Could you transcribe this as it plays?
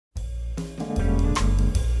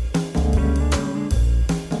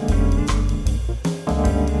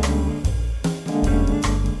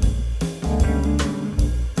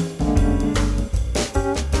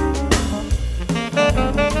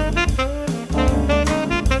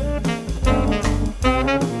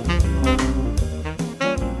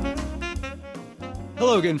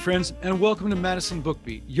again, friends, and welcome to Madison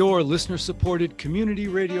BookBeat, your listener-supported community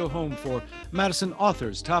radio home for Madison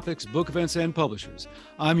authors, topics, book events, and publishers.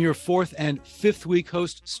 I'm your fourth and fifth week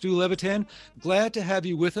host, Stu Levitan. Glad to have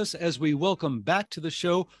you with us as we welcome back to the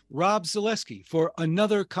show Rob Zaleski for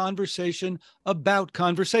another conversation about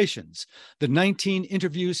conversations. The 19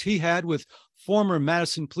 interviews he had with former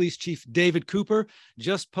Madison Police Chief David Cooper,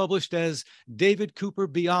 just published as David Cooper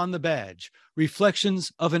Beyond the Badge,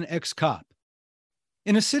 Reflections of an Ex-Cop.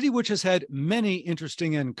 In a city which has had many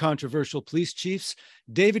interesting and controversial police chiefs,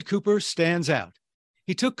 David Cooper stands out.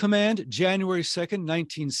 He took command January 2nd,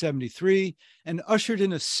 1973, and ushered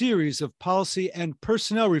in a series of policy and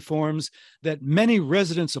personnel reforms that many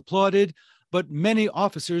residents applauded, but many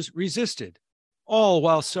officers resisted, all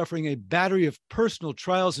while suffering a battery of personal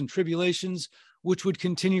trials and tribulations which would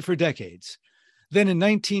continue for decades. Then in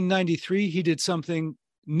 1993, he did something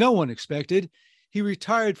no one expected. He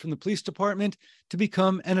retired from the police department to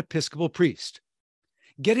become an Episcopal priest.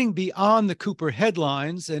 Getting beyond the Cooper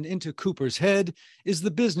headlines and into Cooper's head is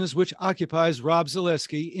the business which occupies Rob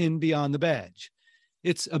Zaleski in Beyond the Badge.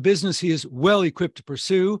 It's a business he is well equipped to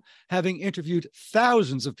pursue, having interviewed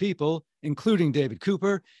thousands of people, including David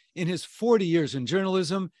Cooper, in his 40 years in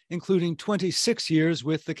journalism, including 26 years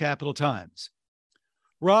with the Capital Times.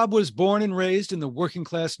 Rob was born and raised in the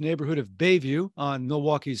working-class neighborhood of Bayview on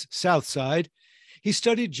Milwaukee's South Side. He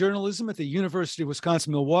studied journalism at the University of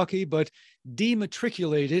Wisconsin-Milwaukee, but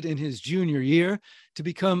dematriculated in his junior year to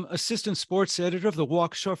become assistant sports editor of the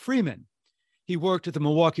Waukesha Freeman. He worked at the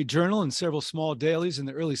Milwaukee Journal and several small dailies in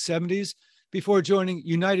the early 70s before joining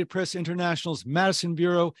United Press International's Madison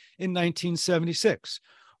Bureau in 1976,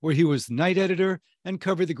 where he was night editor and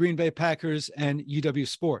covered the Green Bay Packers and UW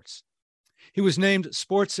Sports. He was named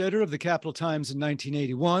sports editor of the Capital Times in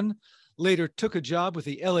 1981, later took a job with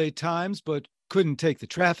the LA Times, but couldn't take the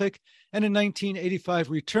traffic, and in 1985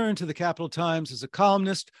 returned to the Capital Times as a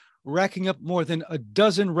columnist, racking up more than a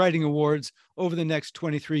dozen writing awards over the next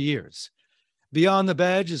 23 years. Beyond the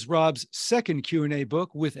Badge is Rob's second Q&A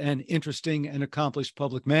book with an interesting and accomplished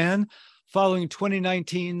public man, following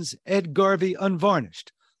 2019's Ed Garvey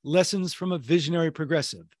Unvarnished, Lessons from a Visionary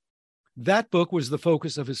Progressive. That book was the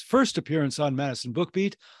focus of his first appearance on Madison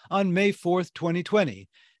BookBeat on May 4th, 2020,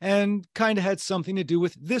 and kind of had something to do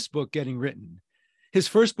with this book getting written. His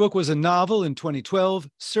first book was a novel in 2012,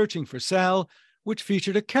 Searching for Sal, which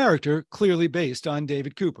featured a character clearly based on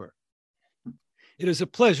David Cooper. It is a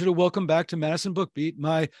pleasure to welcome back to Madison BookBeat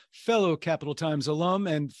my fellow Capital Times alum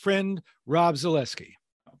and friend, Rob Zaleski.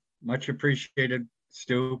 Much appreciated,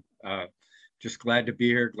 Stu. Just glad to be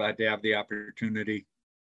here, glad to have the opportunity.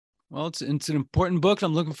 Well, it's an important book.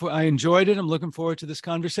 I enjoyed it. I'm looking forward to this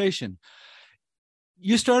conversation.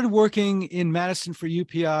 You started working in Madison for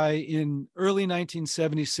UPI in early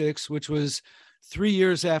 1976, which was 3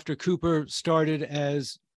 years after Cooper started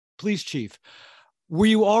as police chief. Were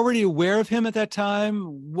you already aware of him at that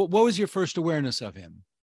time? What was your first awareness of him?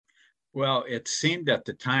 Well, it seemed at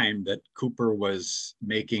the time that Cooper was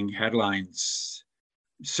making headlines,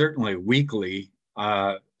 certainly weekly,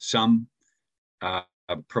 some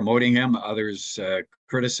promoting him, others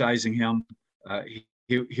criticizing him.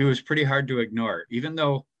 He was pretty hard to ignore, even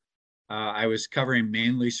though I was covering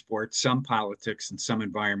mainly sports, some politics, and some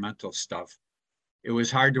environmental stuff. It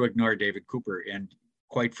was hard to ignore David Cooper. And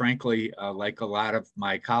quite frankly, like a lot of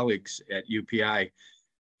my colleagues at UPI,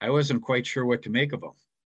 I wasn't quite sure what to make of him.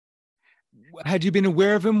 Had you been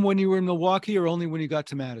aware of him when you were in Milwaukee or only when you got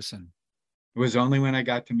to Madison? It was only when I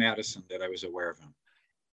got to Madison that I was aware of him.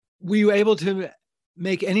 Were you able to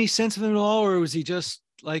make any sense of him at all, or was he just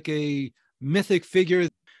like a mythic figure?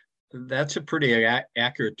 That's a pretty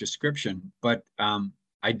accurate description, but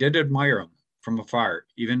I did admire him from afar,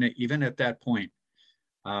 even at that point.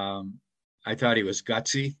 I thought he was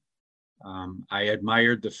gutsy. I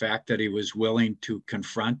admired the fact that he was willing to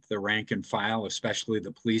confront the rank and file, especially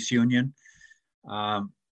the police union.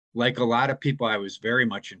 Like a lot of people, I was very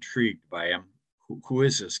much intrigued by him. Who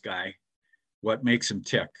is this guy? What makes him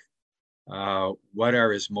tick? What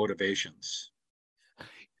are his motivations?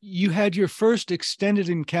 You had your first extended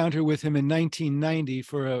encounter with him in 1990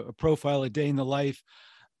 for a profile, A Day in the Life.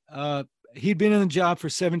 He'd been in the job for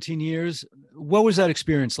 17 years. What was that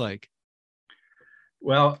experience like?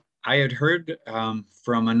 Well, I had heard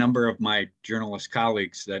from a number of my journalist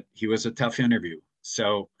colleagues that he was a tough interview.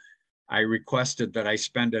 So I requested that I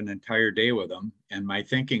spend an entire day with him. And my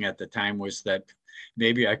thinking at the time was that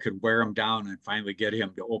maybe I could wear him down and finally get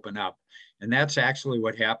him to open up. And that's actually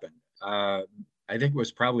what happened. I think it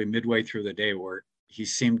was probably midway through the day where he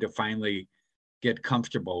seemed to finally get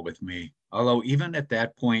comfortable with me. Although even at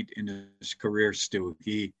that point in his career, Stu,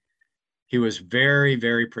 he he was very,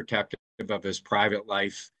 very protective of his private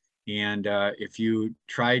life. And if you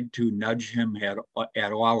tried to nudge him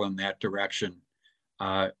at all in that direction,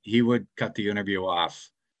 he would cut the interview off.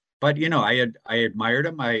 But you know, I admired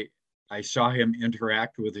him. I saw him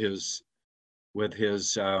interact with his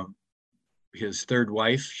third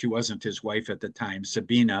wife. She wasn't his wife at the time,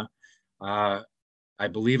 Sabina. I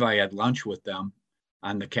believe I had lunch with them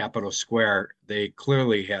on the Capitol Square. They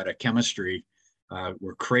clearly had a chemistry.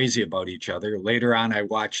 Were crazy about each other. Later on, I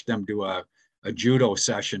watched them do a judo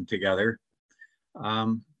session together.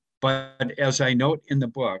 But as I note in the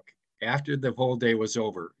book, after the whole day was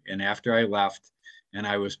over and after I left and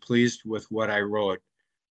I was pleased with what I wrote,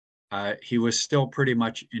 he was still pretty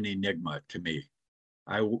much an enigma to me.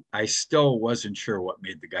 I still wasn't sure what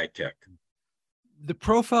made the guy tick. The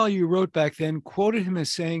profile you wrote back then quoted him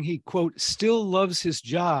as saying he, quote, still loves his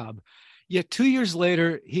job. Yet 2 years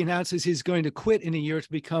later, he announces he's going to quit in a year to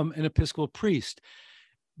become an Episcopal priest.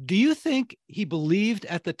 Do you think he believed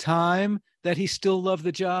at the time that he still loved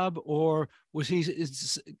the job, or was he,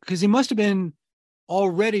 because he must have been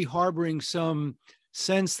already harboring some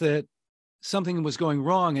sense that something was going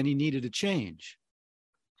wrong and he needed a change?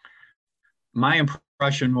 My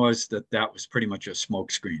impression was that was pretty much a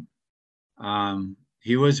smokescreen.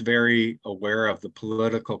 He was very aware of the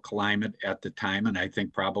political climate at the time, and I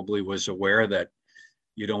think probably was aware that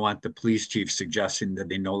you don't want the police chief suggesting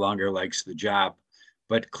that he no longer likes the job.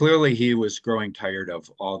 But clearly he was growing tired of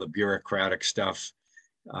all the bureaucratic stuff.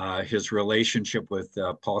 His relationship with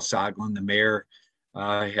Paul Soglin, the mayor,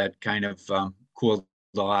 had kind of cooled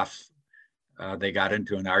off. They got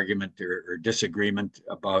into an argument or disagreement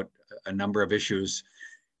about a number of issues.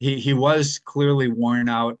 He was clearly worn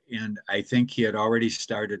out, and I think he had already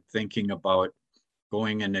started thinking about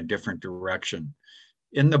going in a different direction.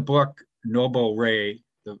 In the book, Noble Ray,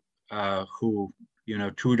 who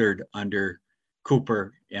tutored under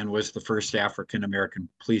Cooper and was the first African-American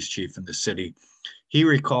police chief in the city, he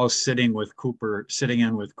recalls sitting in with Cooper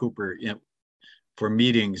for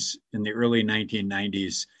meetings in the early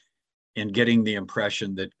 1990s and getting the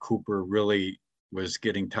impression that Cooper really was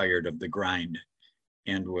getting tired of the grind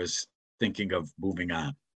and was thinking of moving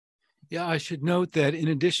on. Yeah, I should note that in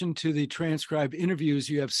addition to the transcribed interviews,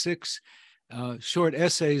 you have 6 short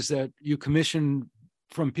essays that you commissioned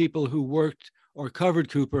from people who worked or covered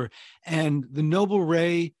Cooper. And the Noble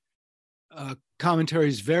Ray commentary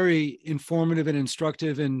is very informative and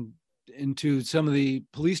instructive into some of the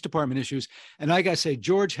police department issues. And I got to say,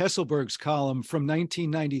 George Hesselberg's column from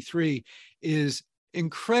 1993 is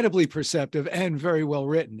incredibly perceptive and very well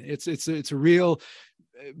written. It's a real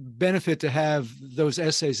benefit to have those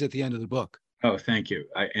essays at the end of the book. Oh, thank you.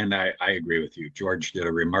 I agree with you. George did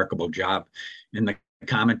a remarkable job in the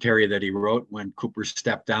commentary that he wrote when Cooper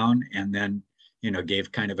stepped down, and then,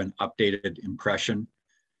 gave kind of an updated impression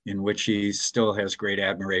in which he still has great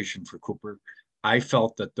admiration for Cooper. I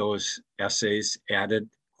felt that those essays added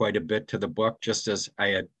quite a bit to the book, just as I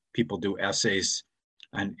had people do essays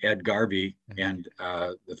on Ed Garvey, and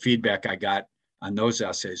the feedback I got on those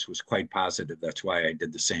essays was quite positive. That's why I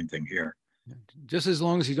did the same thing here. Just as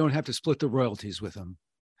long as you don't have to split the royalties with them.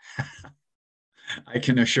 I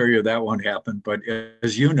can assure you that won't happen. But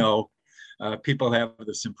as you know, people have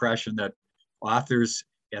this impression that authors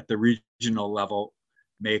at the regional level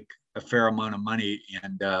make a fair amount of money,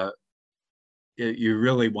 and you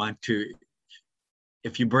really want to,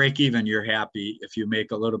 if you break even, you're happy. If you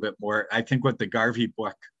make a little bit more, I think with the Garvey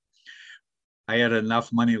book, I had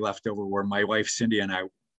enough money left over where my wife, Cindy, and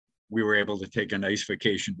we were able to take a nice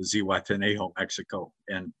vacation to Zihuatanejo, Mexico.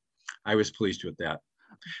 And I was pleased with that.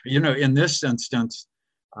 In this instance,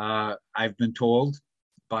 I've been told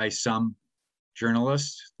by some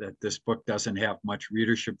journalists that this book doesn't have much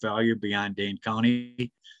readership value beyond Dane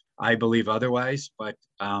County. I believe otherwise, but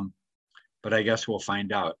I guess we'll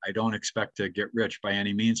find out. I don't expect to get rich by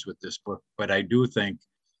any means with this book, but I do think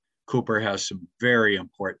Cooper has some very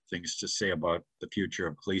important things to say about the future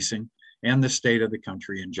of policing and the state of the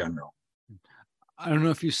country in general. I don't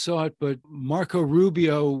know if you saw it, but Marco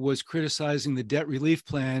Rubio was criticizing the debt relief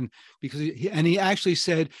plan because he actually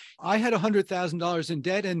said, I had $100,000 in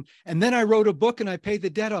debt and then I wrote a book and I paid the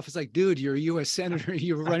debt off. It's like, dude, you're a U.S. senator.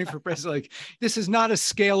 You were running for president. Like, this is not a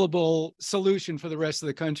scalable solution for the rest of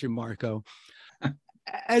the country, Marco.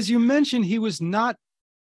 As you mentioned,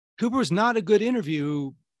 Cooper was not a good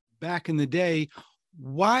interview back in the day.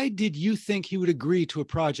 Why did you think he would agree to a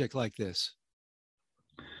project like this?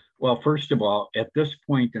 Well, first of all, at this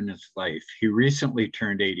point in his life, he recently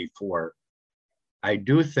turned 84. I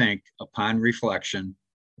do think, upon reflection,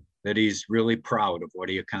 that he's really proud of what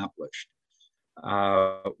he accomplished.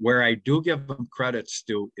 Where I do give him credits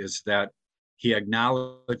to is that He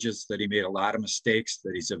acknowledges that he made a lot of mistakes,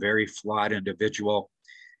 that he's a very flawed individual.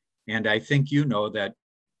 And I think you know that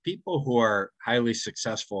people who are highly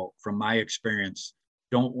successful, from my experience,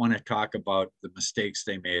 don't want to talk about the mistakes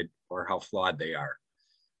they made or how flawed they are.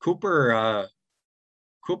 Cooper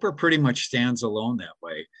pretty much stands alone that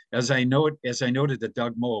way. As I noted to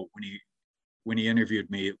Doug Moe when he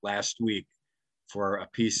interviewed me last week for a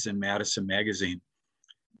piece in Madison Magazine,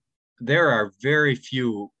 there are very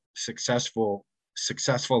few successful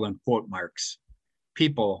in quote marks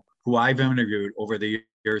people who I've interviewed over the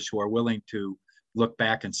years who are willing to look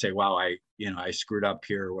back and say, wow, I screwed up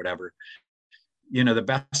here or whatever. The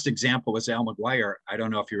best example was Al McGuire. I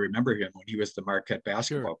don't know if you remember him when he was the Marquette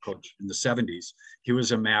basketball coach in the 70s. He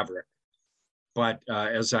was a maverick. But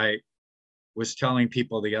as I was telling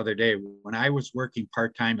people the other day, when I was working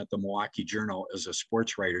part-time at the Milwaukee Journal as a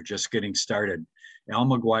sports writer, just getting started, Al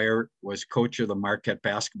McGuire was coach of the Marquette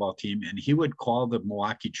basketball team, and he would call the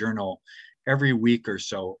Milwaukee Journal every week or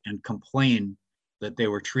so and complain that they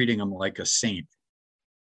were treating him like a saint.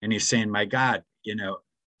 And he's saying, my God,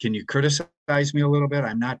 can you criticize me a little bit?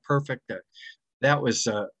 I'm not perfect. That was,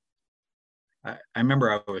 I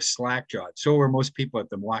remember I was slack-jawed. So were most people at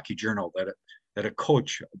the Milwaukee Journal, that a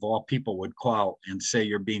coach of all people would call and say,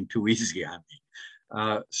 you're being too easy on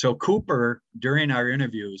me. So Cooper, during our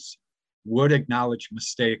interviews, would acknowledge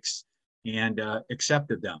mistakes and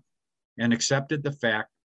accepted them, and accepted the fact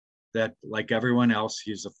that, like everyone else,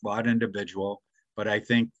 he's a flawed individual, but I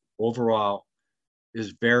think overall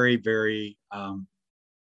is very, very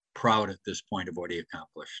proud at this point of what he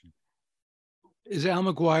accomplished. Is Al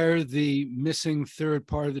McGuire the missing third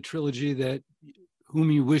part of the trilogy that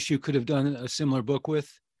whom you wish you could have done a similar book with?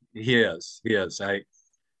 He is. I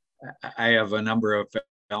have a number of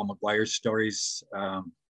Al McGuire stories.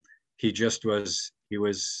 He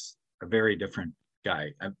was a very different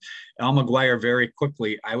guy. Al McGuire, very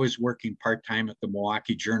quickly, I was working part-time at the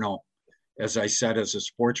Milwaukee Journal. As I said, as a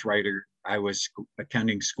sports writer, I was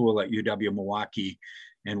attending school at UW-Milwaukee.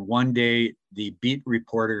 And one day, the beat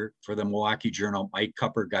reporter for the Milwaukee Journal, Mike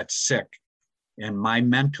Cupper, got sick. And my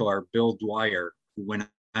mentor, Bill Dwyer, who went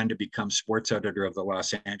on to become sports editor of the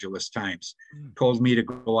Los Angeles Times, told me to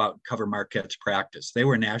go out and cover Marquette's practice. They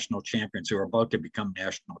were national champions. They were about to become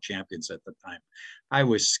national champions at the time. I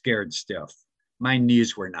was scared stiff. My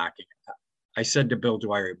knees were knocking. I said to Bill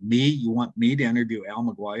Dwyer, you want me to interview Al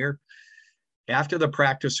McGuire? After the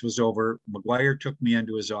practice was over, McGuire took me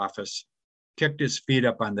into his office, kicked his feet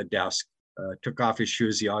up on the desk, took off his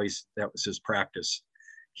shoes. That was his practice.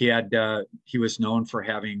 He was known for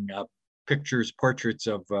having portraits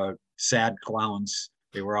of sad clowns.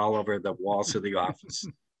 They were all over the walls of the office.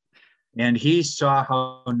 And he saw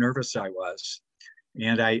how nervous I was.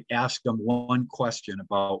 And I asked him one question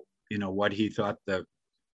about, what he thought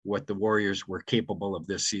what the Warriors were capable of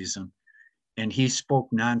this season. And he spoke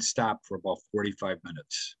nonstop for about 45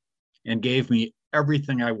 minutes and gave me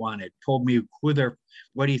everything I wanted, told me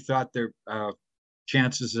what he thought their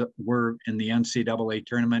chances were in the NCAA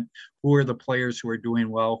tournament, who are the players who are doing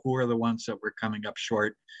well, who are the ones that were coming up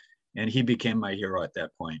short. And he became my hero at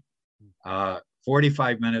that point.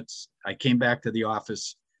 45 minutes, I came back to the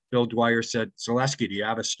office. Bill Dwyer said, Zaleski, do you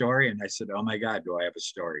have a story? And I said, oh my God, do I have a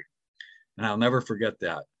story? And I'll never forget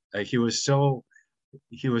that. He was so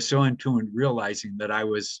in tune, realizing that I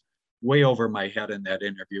was way over my head in that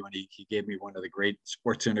interview. And he gave me one of the great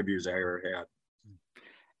sports interviews I ever had.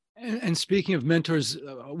 And speaking of mentors,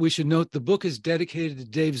 we should note the book is dedicated to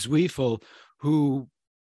Dave Zweifel, who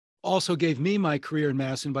also gave me my career in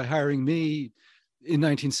Madison by hiring me in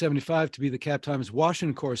 1975 to be the Cap Times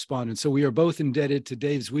Washington correspondent. So we are both indebted to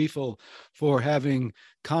Dave Zweifel for having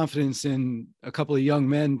confidence in a couple of young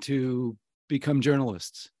men to become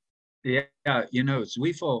journalists. Yeah,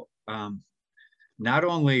 Zweifel not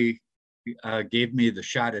only gave me the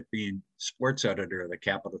shot at being sports editor of the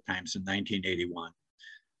Capital Times in 1981,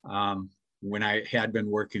 when I had been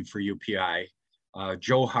working for UPI.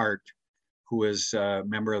 Joe Hart, who was a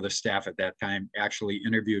member of the staff at that time, actually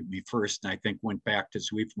interviewed me first, and I think went back to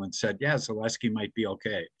Zweifel and said, yeah, Zaleski might be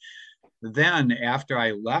okay. Then after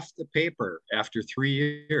I left the paper after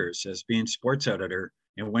 3 years as being sports editor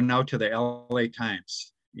and went out to the LA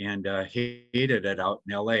Times and hated it out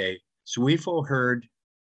in LA, Zweifel heard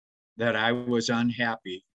that I was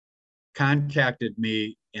unhappy, contacted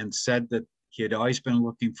me and said that he had always been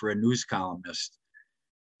looking for a news columnist.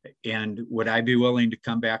 And would I be willing to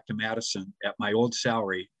come back to Madison at my old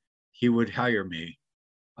salary? He would hire me.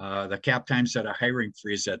 The Cap Times had a hiring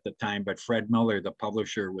freeze at the time, but Fred Miller, the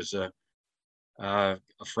publisher, was a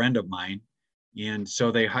friend of mine. And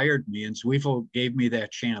so they hired me, and Zweifel gave me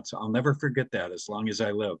that chance. I'll never forget that as long as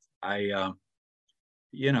I live.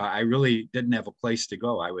 I really didn't have a place to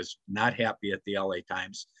go. I was not happy at the LA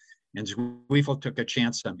Times. And Zweifel took a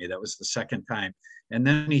chance on me. That was the second time. And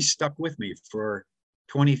then he stuck with me for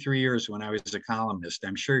 23 years when I was a columnist.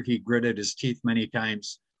 I'm sure he gritted his teeth many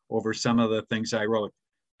times over some of the things I wrote.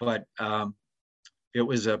 But it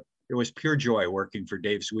was pure joy working for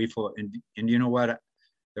Dave Zweifel. And you know what?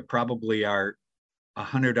 There probably are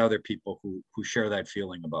 100 other people who share that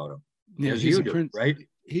feeling about him. Yeah, as you do, right?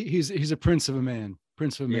 He's a prince of a man.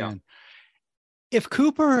 Prince of a Yeah. man. If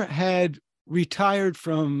Cooper had retired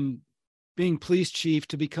from being police chief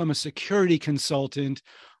to become a security consultant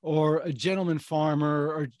or a gentleman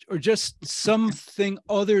farmer or just something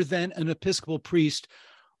other than an Episcopal priest,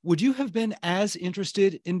 would you have been as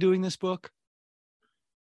interested in doing this book?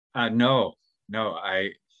 No.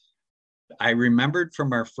 I remembered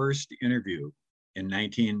from our first interview in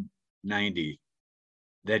 1990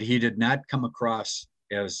 that he did not come across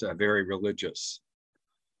as very religious.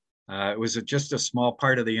 It was just a small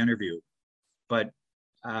part of the interview. But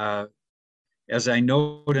as I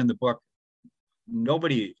note in the book,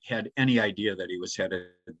 nobody had any idea that he was headed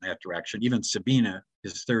in that direction. Even Sabina,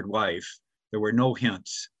 his third wife, there were no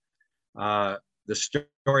hints. The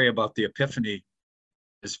story about the epiphany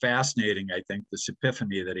is fascinating, I think, this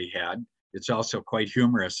epiphany that he had. It's also quite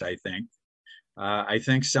humorous, I think. I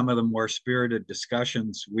think some of the more spirited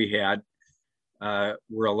discussions we had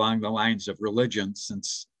were along the lines of religion,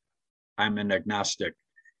 since I'm an agnostic,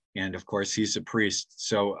 and of course he's a priest.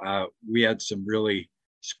 So we had some really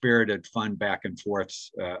spirited fun back and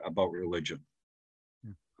forths about religion.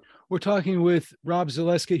 We're talking with Rob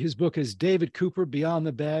Zaleski. His book is David Cooper, Beyond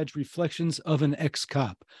the Badge, Reflections of an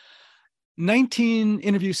Ex-Cop. 19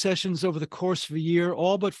 interview sessions over the course of a year,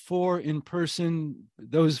 all but 4 in person,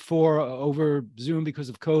 those 4 over Zoom because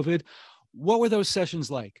of COVID. What were those sessions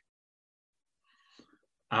like?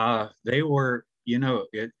 They were,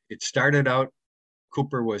 it started out,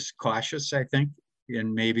 Cooper was cautious, I think,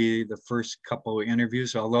 in maybe the first couple of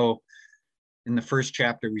interviews, although in the first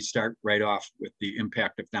chapter, we start right off with the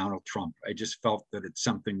impact of Donald Trump. I just felt that it's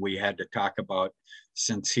something we had to talk about,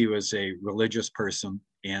 since he was a religious person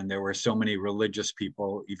and there were so many religious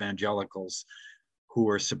people, evangelicals, who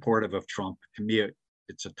were supportive of Trump. To me,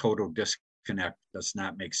 it's a total disconnect. Does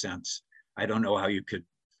not make sense. I don't know how you could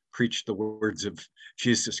preach the words of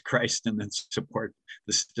Jesus Christ and then support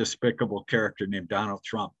this despicable character named Donald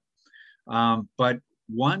Trump. But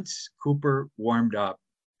once Cooper warmed up,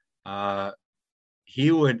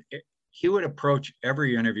 he would approach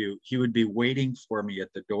every interview. He would be waiting for me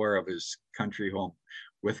at the door of his country home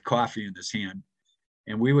with coffee in his hand.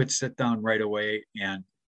 And we would sit down right away, and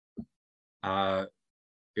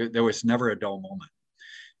there was never a dull moment.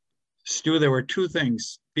 Stu, there were 2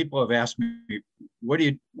 things people have asked me, what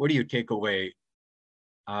do you take away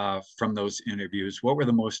from those interviews? What were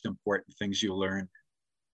the most important things you learned?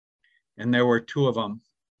 And there were 2 of them.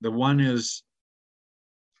 The one is,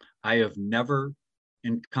 I have never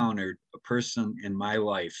encountered a person in my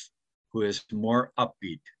life who is more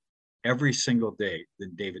upbeat every single day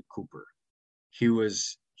than David Cooper.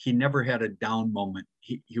 He never had a down moment.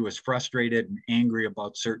 He was frustrated and angry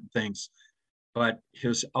about certain things, but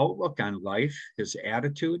his outlook on life, his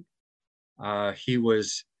attitude, he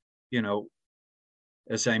was,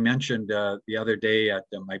 as I mentioned the other day at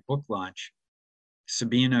my book launch,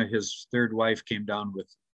 Sabina, his third wife, came down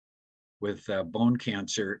with bone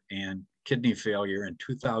cancer and kidney failure in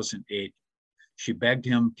 2008. She begged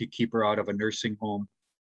him to keep her out of a nursing home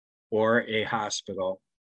or a hospital.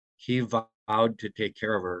 He vowed to take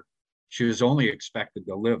care of her. She was only expected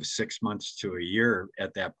to live 6 months to a year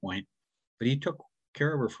at that point, but he took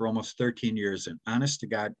care of her for almost 13 years. And honest to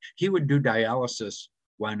God, he would do dialysis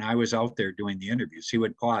when I was out there doing the interviews. He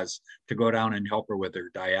would pause to go down and help her with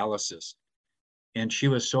her dialysis. And she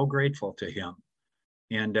was so grateful to him.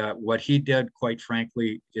 And what he did, quite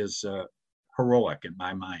frankly, is heroic in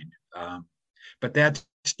my mind. But that's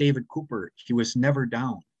David Cooper. He was never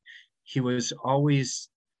down. He was always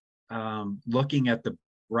looking at the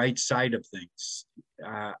bright side of things.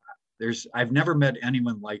 I've never met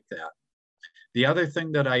anyone like that. The other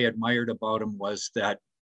thing that I admired about him was that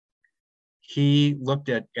he looked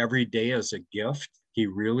at every day as a gift. He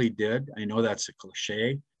really did. I know that's a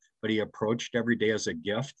cliche, but he approached every day as a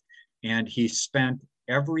gift. And he spent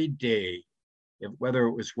every day, whether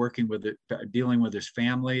it was working with it, dealing with his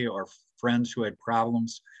family or friends who had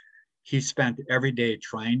problems, he spent every day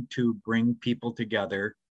trying to bring people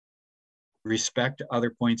together, respect other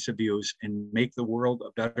points of views, and make the world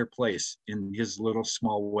a better place in his little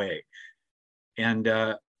small way. And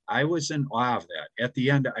I was in awe of that. At the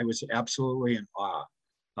end, I was absolutely in awe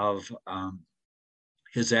of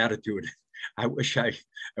his attitude. I wish I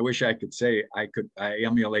could say I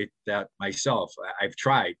emulate that myself. I've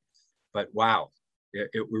tried, but wow,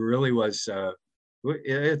 it really was.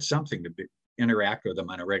 It's something to interact with them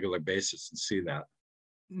on a regular basis and see that.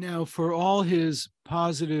 Now, for all his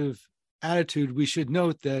positive attitude, we should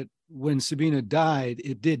note that when Sabina died,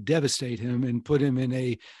 it did devastate him and put him in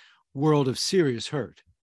a world of serious hurt.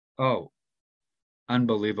 Oh,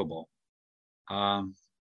 unbelievable. Um,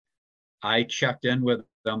 I checked in with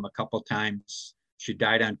them a couple times. She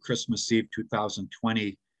died on Christmas Eve,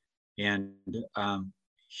 2020, and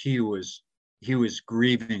he was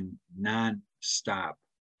grieving nonstop.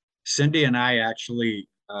 Cindy and I actually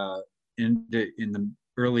in the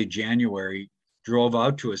early January drove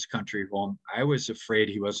out to his country home. I was afraid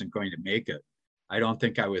he wasn't going to make it. I don't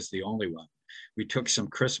think I was the only one. We took some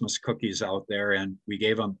Christmas cookies out there and we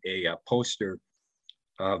gave him a poster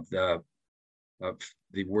of the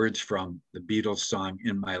words from the Beatles song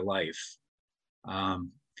 "In My Life,"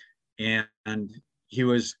 and he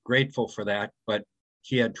was grateful for that, but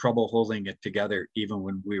he had trouble holding it together even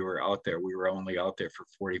when we were out there. We were only out there for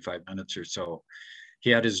 45 minutes or so. He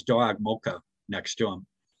had his dog Mocha next to him,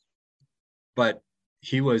 but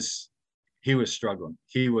he was struggling.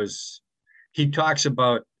 He talks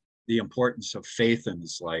about the importance of faith in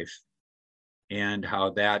his life and how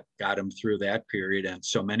that got him through that period and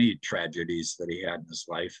so many tragedies that he had in his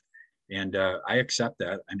life. And I accept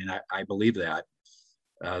that. I mean, I believe that.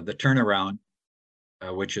 The turnaround,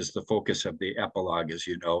 which is the focus of the epilogue, as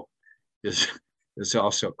you know, is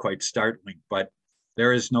also quite startling. But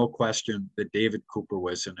there is no question that David Cooper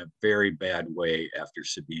was in a very bad way after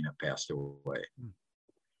Sabina passed away.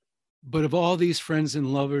 But of all these friends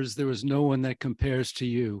and lovers, there was no one that compares to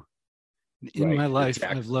you. In Right, my life,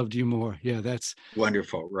 exactly. I've loved you more. Yeah, that's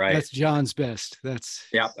wonderful. Right. That's John's best.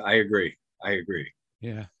 Yeah, I agree.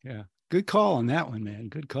 Yeah. Good call on that one, man.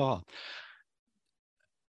 Good call.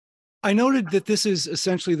 I noted that this is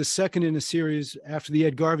essentially the second in a series after the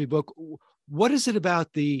Ed Garvey book. What is it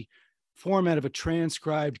about the format of a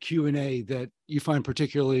transcribed Q&A that you find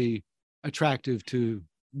particularly attractive to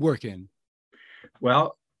work in?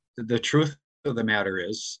 Well, the truth of the matter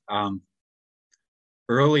is,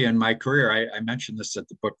 early in my career, I mentioned this at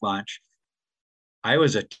the book launch, I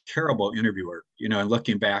was a terrible interviewer, and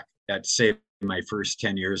looking back at, say, my first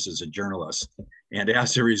 10 years as a journalist. And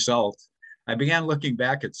as a result, I began looking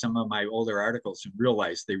back at some of my older articles and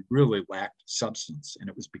realized they really lacked substance. And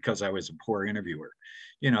it was because I was a poor interviewer.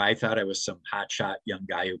 I thought I was some hotshot young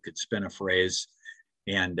guy who could spin a phrase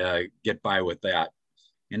and get by with that.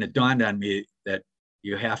 And it dawned on me that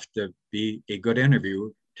you have to be a good interviewer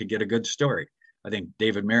to get a good story. I think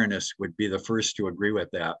David Maraniss would be the first to agree with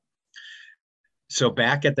that. So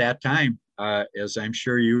back at that time, as I'm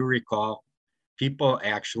sure you recall,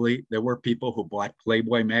 there were people who bought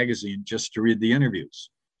Playboy magazine just to read the interviews.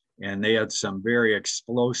 And they had some very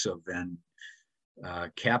explosive and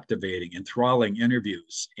captivating, enthralling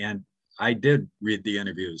interviews. And I did read the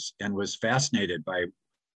interviews and was fascinated by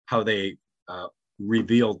how they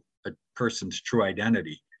revealed a person's true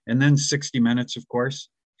identity. And then 60 Minutes, of course,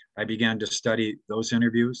 I began to study those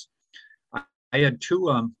interviews. I had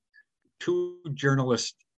two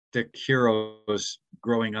journalistic heroes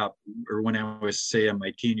growing up, or when I was, say, in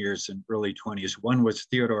my teen years and early 20s. One was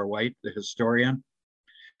Theodore White, the historian,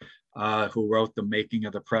 who wrote the Making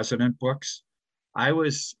of the President books. I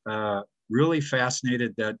was really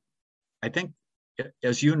fascinated that I think,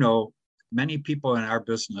 as you know, many people in our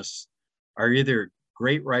business are either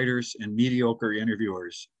great writers and mediocre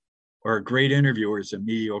interviewers, or great interviewers and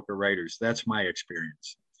mediocre writers. That's my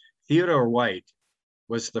experience. Theodore White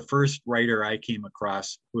was the first writer I came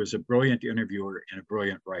across who was a brilliant interviewer and a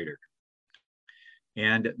brilliant writer.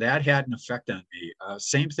 And that had an effect on me.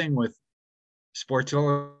 Same thing with Sports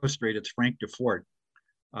Illustrated's Frank Deford,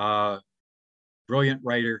 brilliant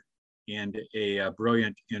writer and a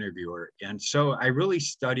brilliant interviewer. And so I really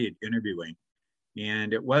studied interviewing.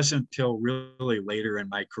 And it wasn't until really later in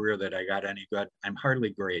my career that I got any good. I'm hardly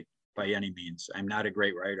great by any means. I'm not a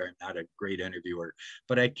great writer. I'm not a great interviewer,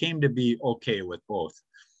 but I came to be okay with both.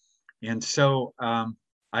 And so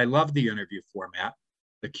I love the interview format,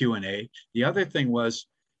 the Q&A. The other thing was,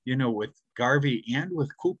 with Garvey and with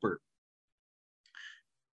Cooper,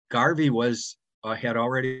 Garvey had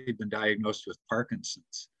already been diagnosed with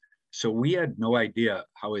Parkinson's. So we had no idea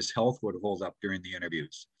how his health would hold up during the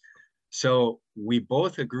interviews. So we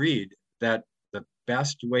both agreed that the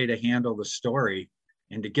best way to handle the story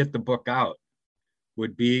and to get the book out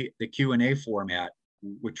would be the Q&A format,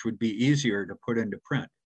 which would be easier to put into print.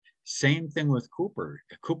 Same thing with Cooper.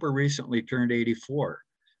 Cooper recently turned 84.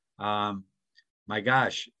 My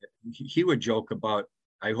gosh, he would joke about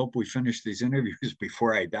I hope we finish these interviews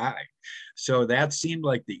before I die. So that seemed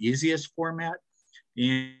like the easiest format.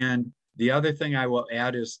 And the other thing I will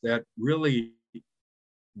add is that really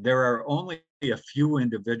there are only a few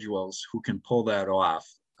individuals who can pull that off,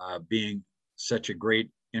 being such a great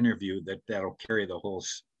interview that'll carry the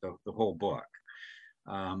whole book.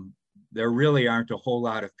 There really aren't a whole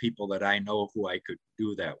lot of people that I know who I could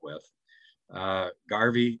do that with.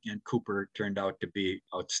 Garvey and Cooper turned out to be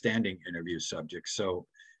outstanding interview subjects. So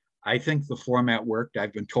I think the format worked.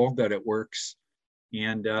 I've been told that it works.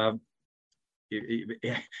 And,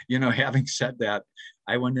 having said that,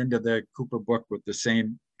 I went into the Cooper book with the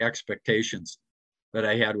same expectations that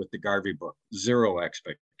I had with the Garvey book, zero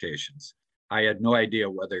expectations. I had no idea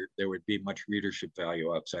whether there would be much readership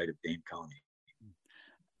value outside of Dane County.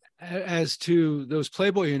 As to those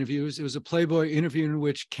Playboy interviews, it was a Playboy interview in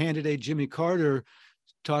which candidate Jimmy Carter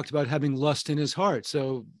talked about having lust in his heart.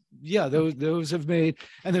 So yeah, those have made,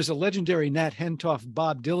 and there's a legendary Nat Hentoff,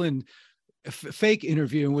 Bob Dylan fake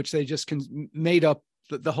interview in which they just made up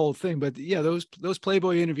the whole thing. But yeah, those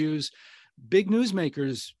Playboy interviews, big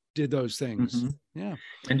newsmakers did those things. Mm-hmm. Yeah.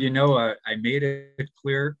 And I made it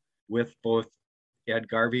clear with both Ed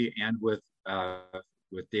Garvey and with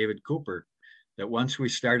David Cooper that once we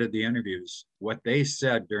started the interviews, what they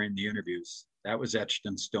said during the interviews, that was etched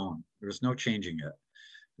in stone. There was no changing it.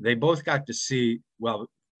 They both got to see, well,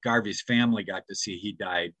 Garvey's family got to see he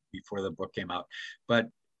died before the book came out. But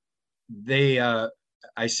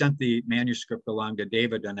I sent the manuscript along to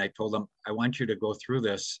David and I told him, I want you to go through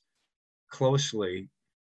this closely,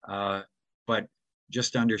 but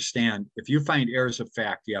just understand, if you find errors of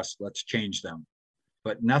fact, yes, let's change them.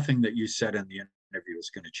 But nothing that you said in the interview is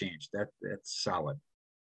going to change. That's solid.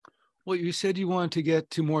 Well, you said you wanted to get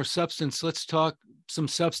to more substance. Let's talk some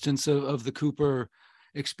substance of the Cooper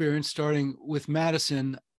experience, starting with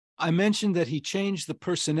Madison. I mentioned that he changed the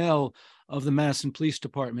personnel of the Madison Police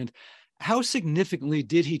Department. How significantly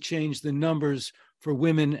did he change the numbers for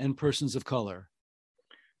women and persons of color?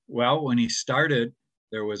 Well, when he started,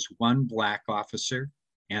 there was one Black officer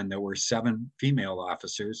and there were 7 female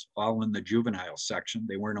officers, all in the juvenile section.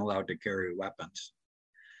 They weren't allowed to carry weapons.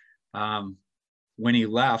 When he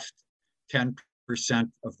left, 10%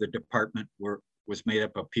 of the department was made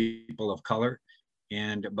up of people of color,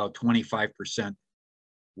 and about 25%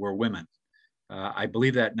 were women. I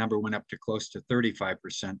believe that number went up to close to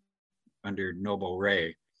 35% under Noble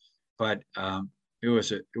Ray, but it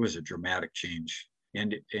was a dramatic change,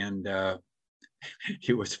 and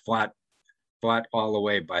he was fought all the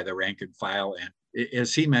way by the rank and file. And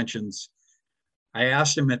as he mentions, I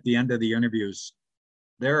asked him at the end of the interviews,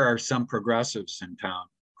 there are some progressives in town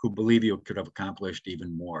who believe you could have accomplished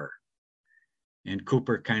even more. And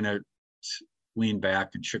Cooper kind of leaned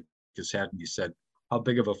back and shook his head and he said, how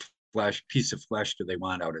big of a piece of flesh do they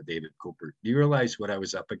want out of David Cooper? Do you realize what I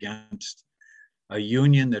was up against? A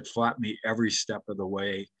union that fought me every step of the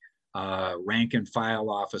way, rank and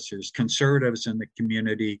file officers, conservatives in the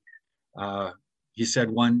community. He said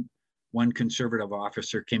one conservative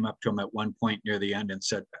officer came up to him at one point near the end and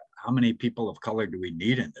said, how many people of color do we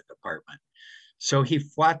need in the department? So he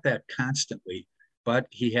fought that constantly, but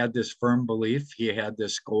he had this firm belief, he had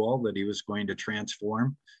this goal that he was going to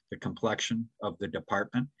transform the complexion of the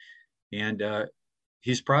department. And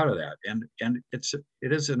he's proud of that. And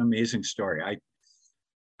it is an amazing story.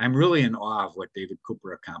 I'm really in awe of what David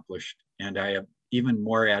Cooper accomplished. And I have even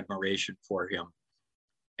more admiration for him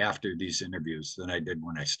after these interviews than I did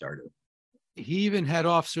when I started. He even had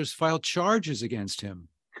officers file charges against him.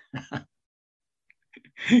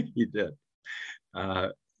 He did.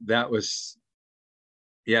 That was,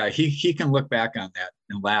 yeah, he can look back on that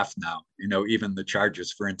and laugh now. Even the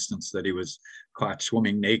charges, for instance, that he was caught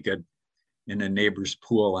swimming naked in a neighbor's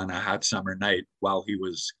pool on a hot summer night while he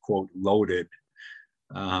was, quote, loaded.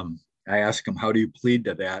 I asked him, how do you plead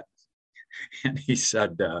to that? And he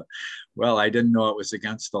said, well, I didn't know it was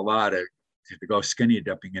against the law to go skinny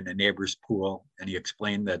dipping in a neighbor's pool. And he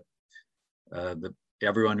explained that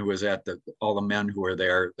everyone who was all the men who were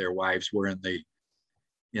there, their wives were in the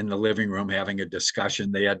living room having a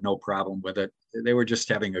discussion. They had no problem with it. They were just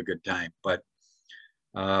having a good time. But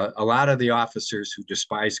a lot of the officers who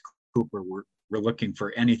despised Cooper were looking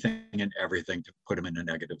for anything and everything to put him in a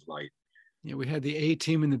negative light. Yeah, we had the A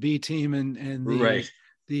team and the B team and the, right.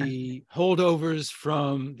 the holdovers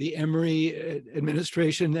from the Emory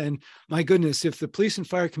administration. And my goodness, if the Police and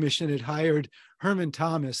Fire Commission had hired Herman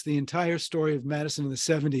Thomas, the entire story of Madison in the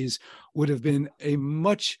 70s would have been a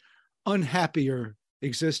much unhappier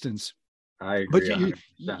existence. I agree.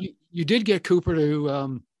 But you did get Cooper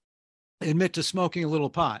to admit to smoking a little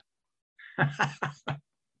pot.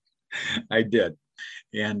 I did.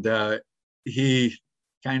 And he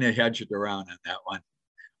kind of hedged around on that one.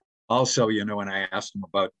 Also, when I asked him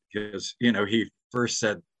about his, he first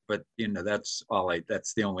said, but that's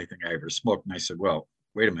the only thing I ever smoked. And I said, well,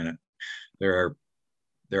 wait a minute. There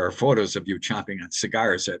are photos of you chomping on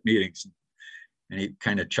cigars at meetings. And he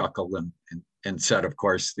kind of chuckled and said, of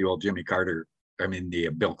course, the old Jimmy Carter, the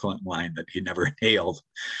Bill Clinton line that he never inhaled.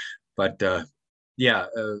 But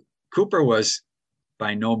Cooper was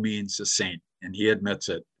by no means a saint, and he admits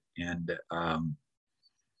it. And,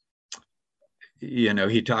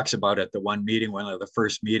 he talks about at the one of the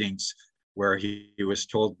first meetings where he was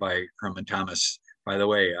told by Herman Thomas, by the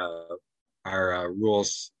way, our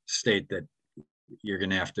rules state that you're going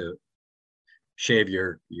to have to shave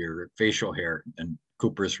your facial hair. And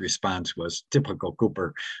Cooper's response was typical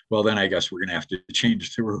Cooper. Well, then I guess we're going to have to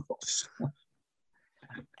change the rules.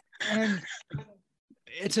 And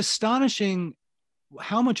it's astonishing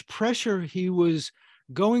how much pressure he was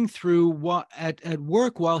going through at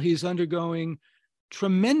work while he's undergoing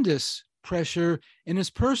tremendous pressure in his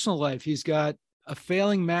personal life. He's got a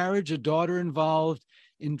failing marriage, a daughter involved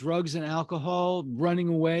in drugs and alcohol, running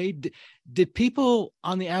away. Did people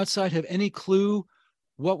on the outside have any clue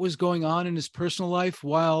what was going on in his personal life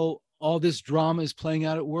while all this drama is playing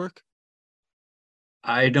out at work?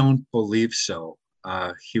 I don't believe so.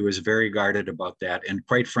 He was very guarded about that. And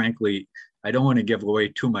quite frankly, I don't want to give away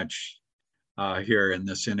too much here in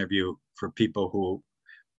this interview for people who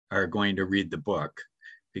are going to read the book,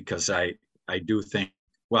 because I do think,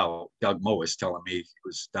 well, Doug Moe was telling me he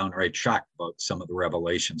was downright shocked about some of the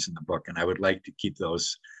revelations in the book. And I would like to keep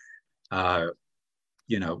those,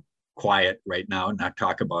 quiet right now and not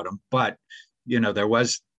talk about them. But, there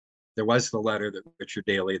was the letter that Richard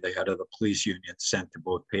Daley, the head of the police union, sent to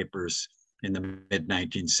both papers in the mid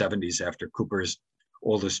 1970s after Cooper's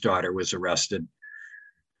oldest daughter was arrested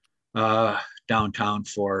downtown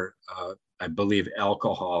for, I believe,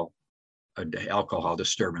 alcohol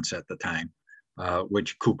disturbance at the time,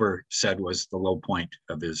 which Cooper said was the low point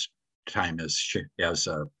of his time as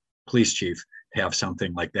a police chief, to have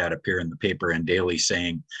something like that appear in the paper, and Daley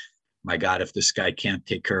saying, my God, if this guy can't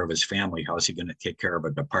take care of his family, how's he going to take care of a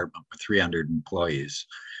department with 300 employees?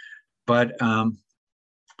 But the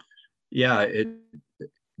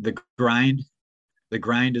grind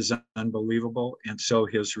is unbelievable. And so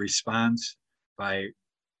his response by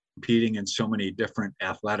competing in so many different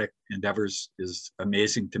athletic endeavors is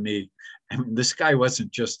amazing to me. I mean, this guy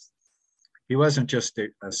wasn't just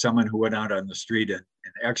someone who went out on the street and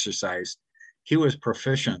exercised. He was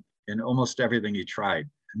proficient in almost everything he tried.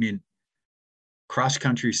 I mean,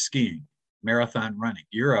 cross-country skiing, marathon running.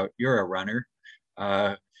 You're a runner.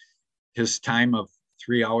 His time of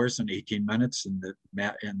 3 hours and 18 minutes in the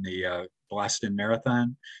Boston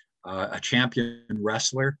Marathon, a champion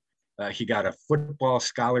wrestler. He got a football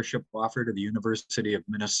scholarship offer to the University of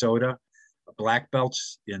Minnesota, black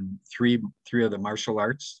belts in three of the martial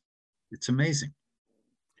arts. It's amazing.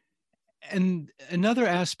 And another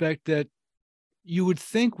aspect that you would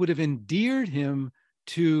think would have endeared him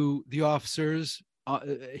to the officers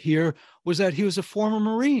here was that he was a former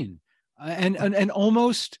Marine and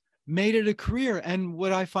almost made it a career. And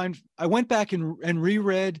what I find, I went back and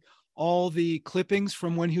reread all the clippings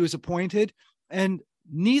from when he was appointed, and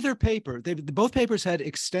neither paper, both papers had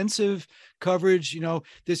extensive coverage,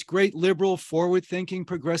 this great liberal, forward-thinking,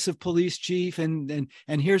 progressive police chief, and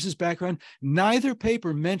here's his background. Neither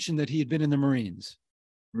paper mentioned that he had been in the Marines.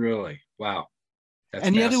 Really? Wow.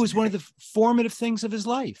 And yet it was one of the formative things of his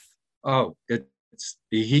life. Oh,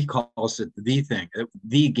 he calls it the thing,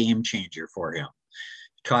 the game changer for him.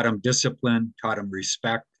 Taught him discipline, taught him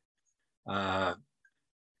respect.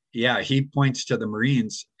 He points to the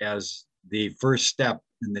Marines as the first step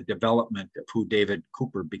in the development of who David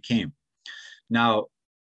Cooper became. Now,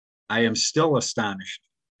 I am still astonished,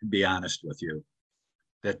 to be honest with you,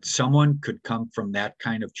 that someone could come from that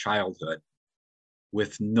kind of childhood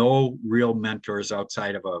with no real mentors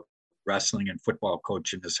outside of a wrestling and football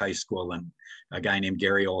coach in his high school and a guy named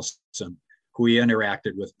Gary Olson, who he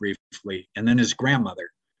interacted with briefly, and then his grandmother,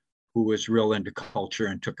 who was real into culture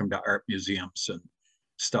and took him to art museums and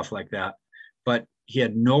stuff like that. But he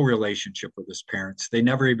had no relationship with his parents. They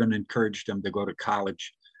never even encouraged him to go to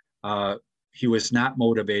college. He was not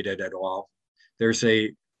motivated at all. There's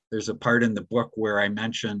a part in the book where I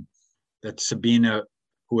mention that Sabina,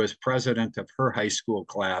 who was president of her high school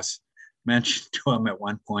class, mentioned to him at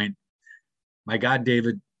one point, my God,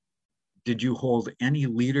 David, did you hold any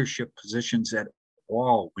leadership positions at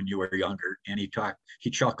all when you were younger? And he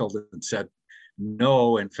chuckled and said,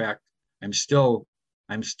 no, in fact, I'm still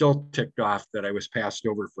ticked off that I was passed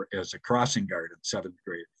over as a crossing guard in 7th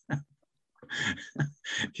grade.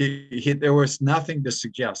 There was nothing to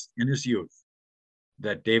suggest in his youth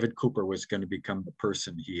that David Cooper was going to become the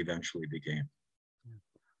person he eventually became.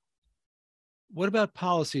 What about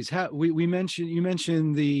policies? You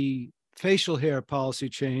mentioned the facial hair policy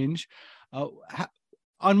change.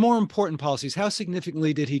 On more important policies, how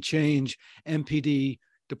significantly did he change MPD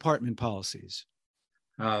department policies?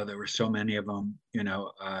 There were so many of them,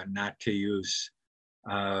 not to use.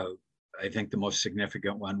 I think the most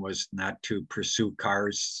significant one was not to pursue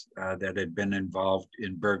cars that had been involved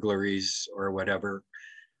in burglaries or whatever.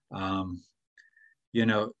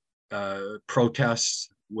 Protests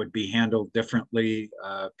would be handled differently.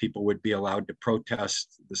 People would be allowed to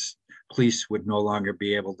protest. The police would no longer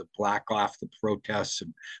be able to block off the protests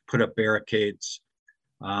and put up barricades.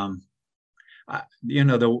 The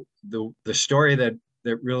story that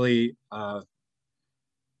really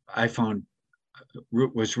I found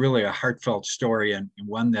was really a heartfelt story, and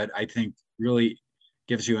one that I think really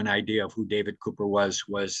gives you an idea of who David Cooper was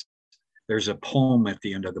there's a poem at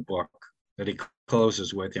the end of the book that he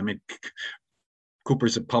closes with. I mean,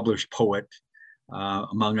 Cooper's a published poet,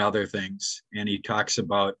 among other things, and he talks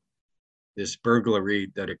about this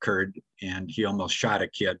burglary that occurred, and he almost shot a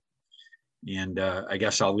kid. And I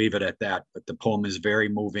guess I'll leave it at that, but the poem is very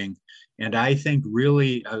moving. And I think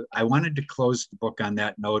really, I wanted to close the book on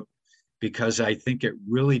that note because I think it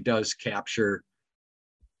really does capture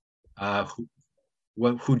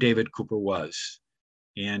who David Cooper was.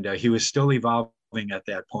 And he was still evolving at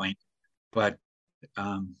that point. But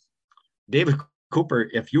David Cooper,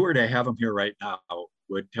 if you were to have him here right now,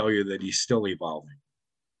 would tell you that he's still evolving.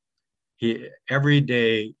 Every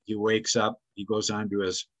day he wakes up, he goes on to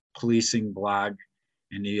his policing blog,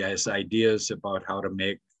 and he has ideas about how to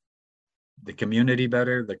make the community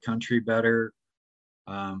better, the country better.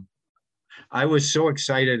 I was so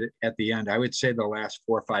excited at the end. I would say the last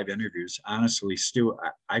 4 or 5 interviews, honestly, Stu,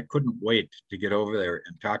 I couldn't wait to get over there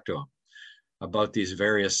and talk to him about these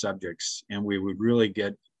various subjects. And we would really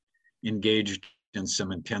get engaged in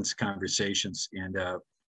some intense conversations. And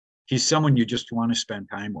he's someone you just want to spend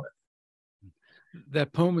time with.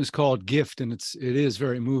 That poem is called Gift, and it is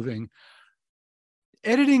very moving.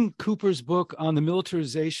 Editing Cooper's book on the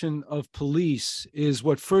militarization of police is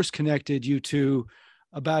what first connected you to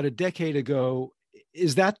about a decade ago.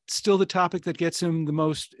 Is that still the topic that gets him the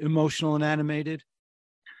most emotional and animated?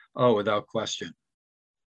 Oh, without question.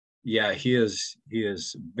 Yeah, he is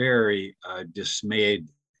very dismayed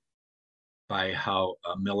by how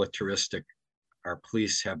militaristic our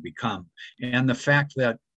police have become. And the fact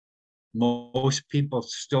that most people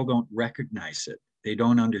still don't recognize it. They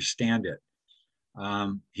don't understand it.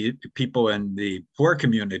 People in the poor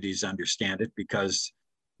communities understand it because,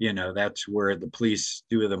 that's where the police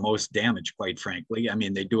do the most damage, quite frankly. I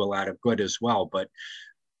mean, they do a lot of good as well, but,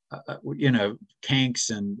 tanks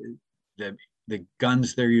and the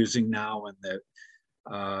guns they're using now and the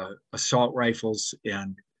assault rifles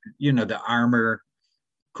and, the armor.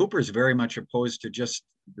 Cooper's very much opposed to just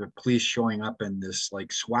the police showing up in this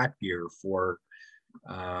like SWAT gear for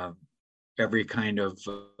every kind of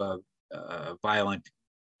violent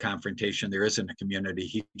confrontation there is in the community.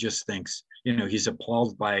 He just thinks, he's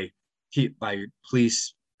appalled by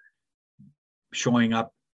police showing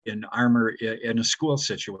up in armor in a school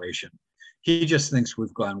situation. He just thinks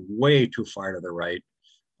we've gone way too far to the right,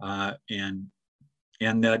 and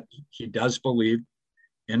that he does believe,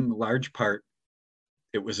 in large part,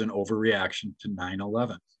 it was an overreaction to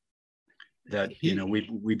 9/11. That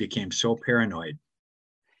we became so paranoid.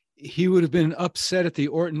 He would have been upset at the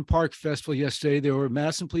Orton Park Festival yesterday. There were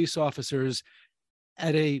Madison police officers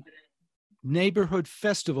at a neighborhood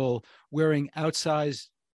festival wearing outsized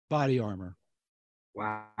body armor.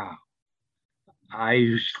 Wow. I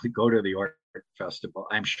usually go to the Orton Festival.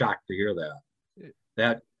 I'm shocked to hear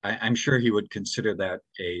that. I'm sure he would consider that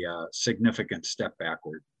a significant step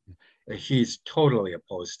backward. He's totally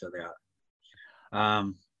opposed to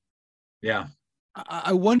that. Yeah.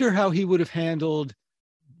 I wonder how he would have handled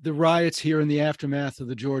the riots here in the aftermath of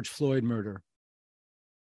the George Floyd murder.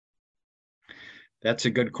 That's a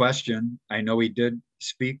good question. I know he did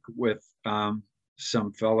speak with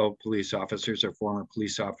some fellow police officers or former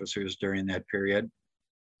police officers during that period.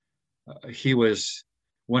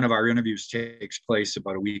 One of our interviews takes place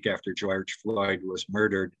about a week after George Floyd was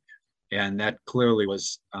murdered. And that clearly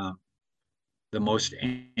was the most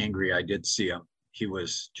angry I did see him. He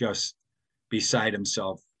was just beside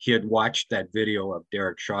himself. He had watched that video of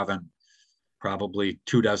Derek Chauvin probably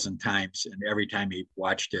 24 times. And every time he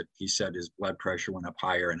watched it, he said his blood pressure went up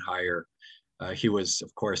higher and higher. He was,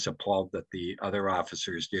 of course, appalled that the other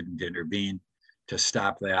officers didn't intervene to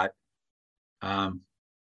stop that.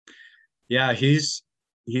 Yeah, he's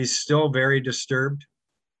still very disturbed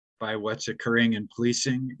by what's occurring in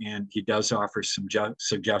policing, and he does offer some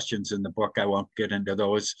suggestions in the book. I won't get into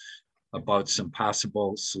those about some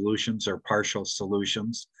possible solutions or partial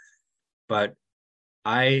solutions, but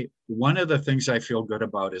one of the things I feel good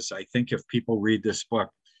about is I think if people read this book,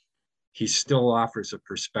 he still offers a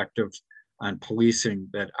perspective on policing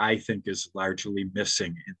that I think is largely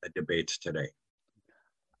missing in the debates today.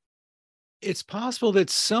 It's possible that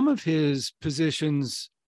some of his positions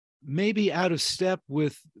may be out of step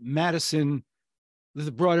with Madison,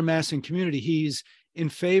 the broader Madison community. He's in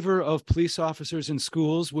favor of police officers in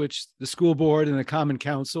schools, which the school board and the Common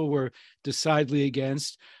Council were decidedly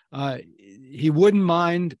against. He wouldn't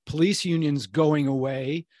mind police unions going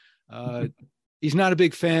away. He's not a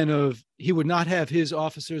big fan of, he would not have his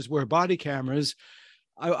officers wear body cameras.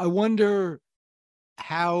 I wonder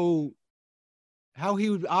how he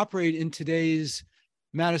would operate in today's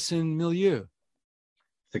Madison milieu.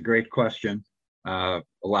 It's a great question. A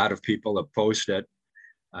lot of people have posed it.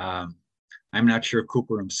 I'm not sure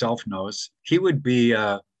Cooper himself knows. He would be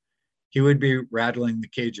rattling the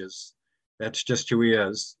cages. That's just who he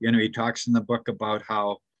is. You know, he talks in the book about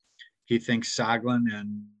how he thinks Soglin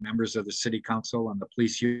and members of the city council and the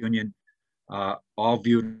police union all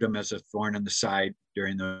viewed him as a thorn in the side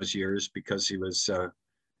during those years because he was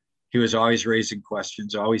always raising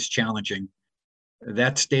questions, always challenging.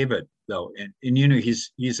 That's David, though, and you know,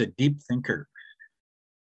 he's a deep thinker.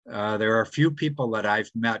 There are a few people that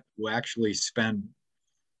I've met who actually spend,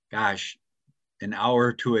 an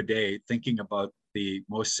hour to a day thinking about the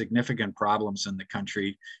most significant problems in the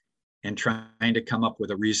country and trying to come up with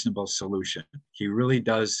a reasonable solution. He really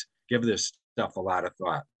does give this stuff a lot of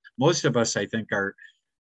thought. Most of us, I think, are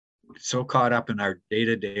so caught up in our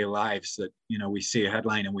day-to-day lives that, you know, we see a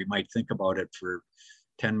headline and we might think about it for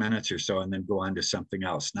 10 minutes or so and then go on to something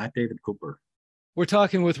else. Not David Cooper. We're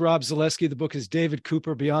talking with Rob Zaleski. The book is David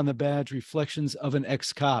Cooper, Beyond the Badge, Reflections of an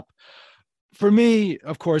Ex-Cop. For me,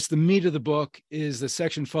 of course, the meat of the book is the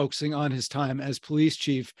section focusing on his time as police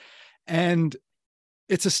chief. And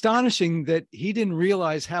it's astonishing that he didn't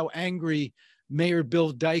realize how angry Mayor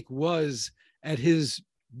Bill Dyke was at his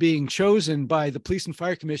being chosen by the Police and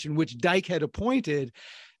Fire Commission, which Dyke had appointed.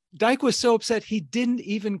 Dyke was so upset he didn't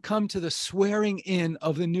even come to the swearing in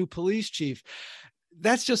of the new police chief.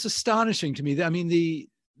 That's just astonishing to me. I mean, the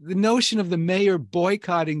notion of the mayor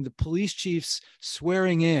boycotting the police chief's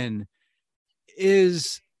swearing in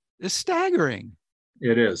is staggering.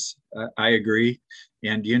 It is. I agree.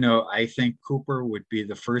 And, you know, I think Cooper would be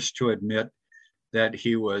the first to admit that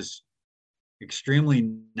he was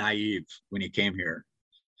extremely naive when he came here.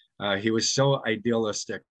 He was so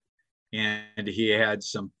idealistic, and he had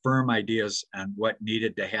some firm ideas on what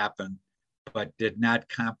needed to happen, but did not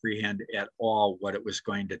comprehend at all what it was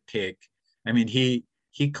going to take. I mean, he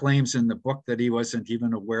claims in the book that he wasn't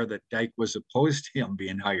even aware that Dyke was opposed to him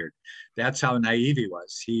being hired. That's how naive he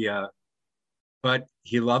was. But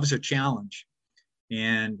he loves a challenge.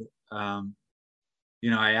 And,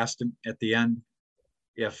 you know, I asked him at the end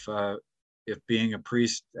if being a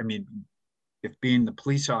priest, if being the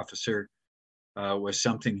police officer was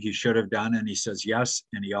something he should have done. And he says yes.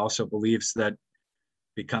 And he also believes that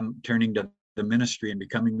turning to the ministry and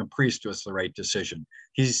becoming a priest was the right decision.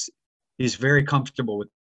 He's very comfortable with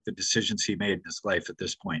the decisions he made in his life at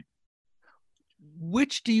this point.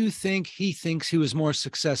 Which do you think he thinks he was more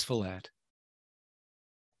successful at?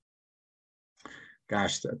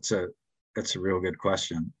 Gosh, that's a real good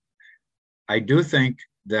question. I do think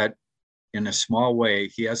that in a small way,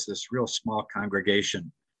 he has this real small congregation,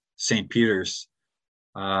 St. Peter's.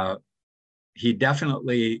 He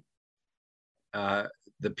definitely,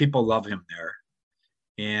 the people love him there,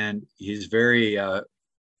 and he's very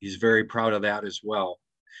proud of that as well.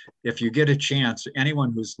 If you get a chance,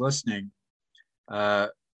 anyone who's listening, I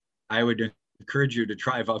would encourage you to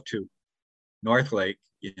drive out to North Lake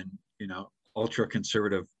in, ultra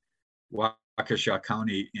conservative Waukesha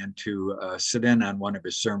County and to sit in on one of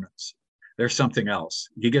his sermons. There's something else.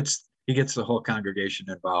 He gets the whole congregation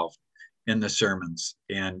involved in the sermons,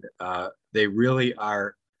 and they really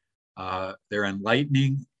are. They're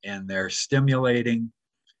enlightening and they're stimulating,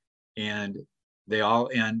 and they all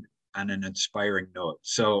end on an inspiring note.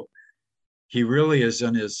 So he really is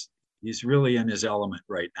he's really in his element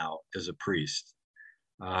right now as a priest.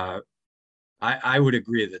 I would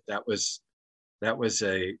agree that was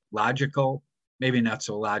a logical, maybe not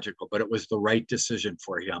so logical, but it was the right decision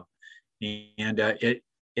for him. And it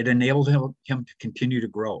enabled him to continue to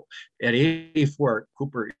grow. At 84,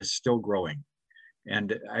 Cooper is still growing.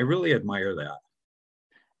 And I really admire that.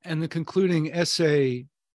 And the concluding essay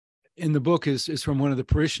in the book is from one of the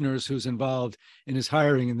parishioners who's involved in his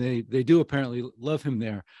hiring, and they do apparently love him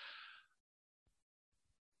there.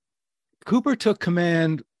 Cooper took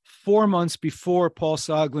command 4 months before Paul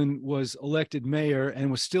Soglin was elected mayor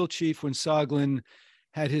and was still chief when Soglin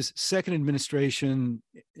had his second administration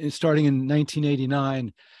starting in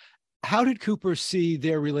 1989. How did Cooper see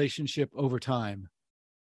their relationship over time?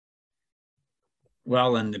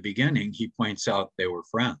 Well, in the beginning, he points out they were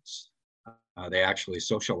friends. They actually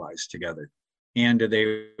socialized together, and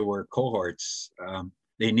they were cohorts.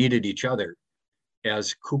 They needed each other.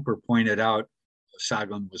 As Cooper pointed out,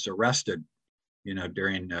 Soglin was arrested,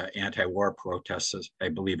 during anti-war protests, I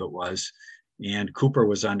believe it was, and Cooper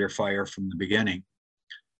was under fire from the beginning.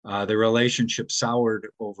 The relationship soured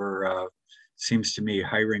over, seems to me,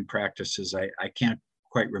 hiring practices. I can't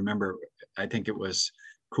quite remember. I think it was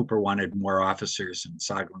Cooper wanted more officers and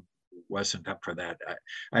Soglin wasn't up for that.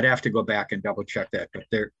 I'd have to go back and double check that, but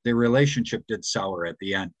their relationship did sour at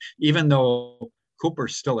the end, even though Cooper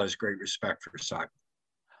still has great respect for Soglin.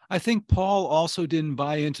 I think Paul also didn't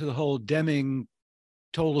buy into the whole Deming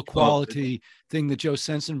total equality thing that Joe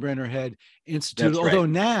Sensenbrenner had instituted. Although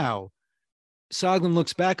now Soglin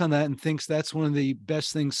looks back on that and thinks that's one of the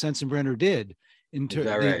best things Sensenbrenner did in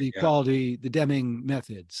the equality, the Deming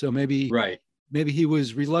method. So maybe he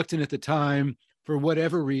was reluctant at the time for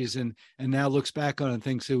whatever reason, and now looks back on it and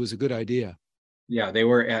thinks it was a good idea. Yeah, they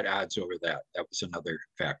were at odds over that. That was another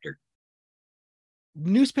factor.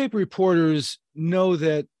 Newspaper reporters know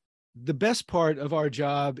that the best part of our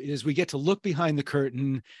job is we get to look behind the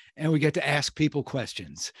curtain and we get to ask people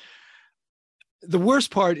questions. The worst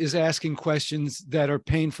part is asking questions that are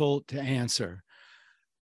painful to answer.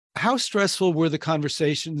 How stressful were the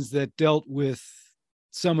conversations that dealt with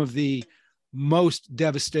some of the most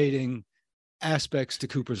devastating aspects to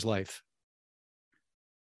Cooper's life?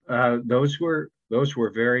 Those were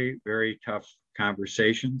very, very tough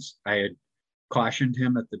conversations. I had cautioned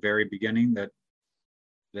him at the very beginning that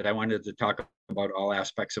I wanted to talk about all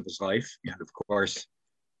aspects of his life. And of course,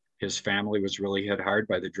 his family was really hit hard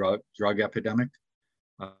by the drug epidemic.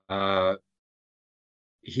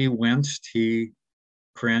 He winced, he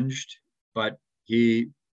cringed, but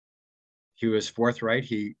he was forthright.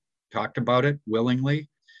 He talked about it willingly,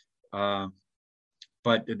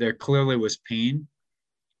 but there clearly was pain.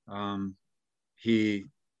 He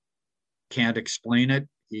can't explain it.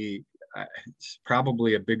 It's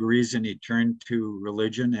probably a big reason he turned to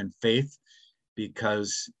religion and faith,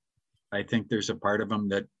 because I think there's a part of him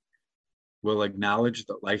that will acknowledge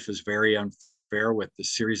that life is very unfair with the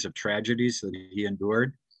series of tragedies that he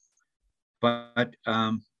endured. But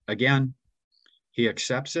again, he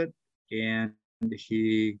accepts it and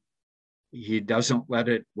he doesn't let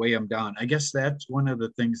it weigh him down. I guess that's one of the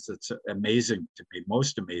things that's amazing to me.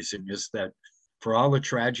 Most amazing is that for all the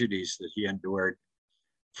tragedies that he endured,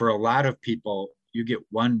 for a lot of people, you get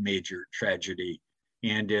one major tragedy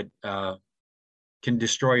and it can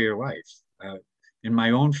destroy your life. In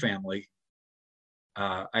my own family,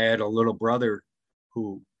 I had a little brother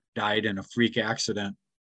who died in a freak accident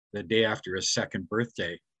the day after his second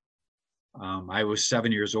birthday. I was 7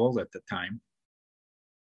 years old at the time.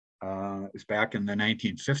 It was back in the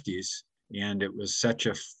 1950s, and it was such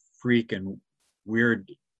a freak and weird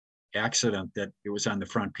accident that it was on the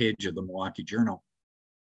front page of the Milwaukee Journal.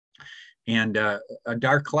 And a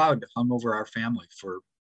dark cloud hung over our family for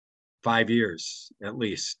 5 years at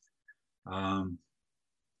least.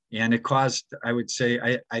 And it caused, I would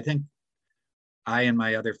say, I think I and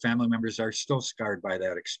my other family members are still scarred by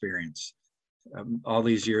that experience all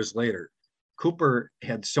these years later. Cooper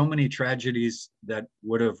had so many tragedies that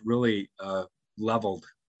would have really leveled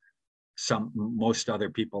most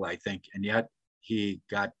other people, I think. And yet he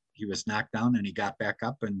was knocked down and he got back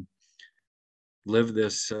up and lived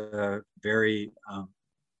this very,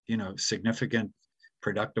 significant,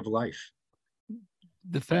 productive life.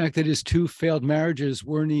 The fact that his 2 failed marriages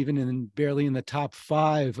weren't even barely in the top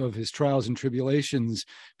 5 of his trials and tribulations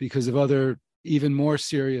because of other even more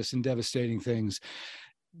serious and devastating things.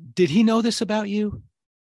 Did he know this about you?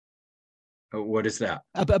 What is that?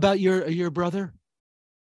 About your brother?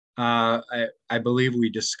 I believe we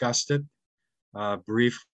discussed it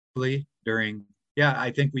briefly during, I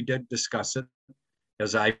think we did discuss it.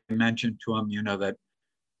 As I mentioned to him, that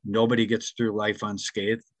nobody gets through life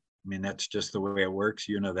unscathed. I mean, that's just the way it works.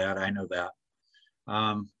 You know that, I know that.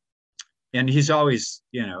 And he's always,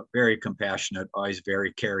 very compassionate, always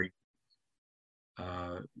very caring.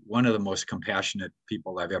 One of the most compassionate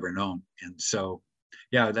people I've ever known. And so,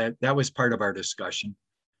 that was part of our discussion.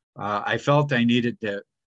 I felt I needed to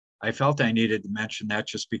mention that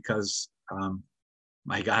just because,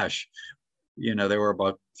 my gosh, there were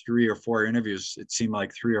about 3 or 4 interviews. It seemed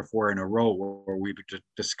like 3 or 4 in a row where we were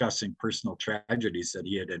discussing personal tragedies that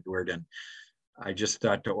he had endured. And I just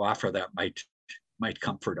thought to offer that might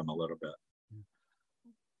comfort him a little bit.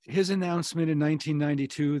 His announcement in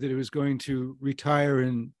 1992 that he was going to retire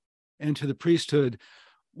and enter the priesthood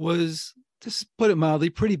was, to put it mildly,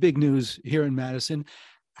 pretty big news here in Madison.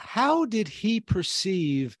 How did he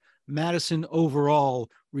perceive Madison overall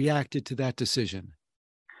reacted to that decision?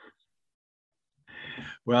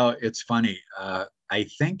 Well, it's funny. I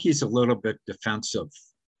think he's a little bit defensive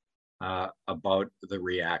about the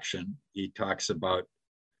reaction. He talks about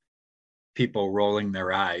people rolling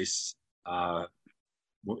their eyes,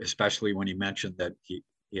 especially when he mentioned that he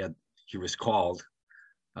was called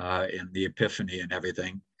in the Epiphany and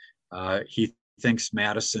everything. He thinks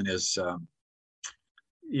Madison is,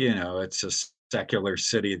 it's a secular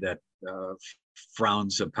city that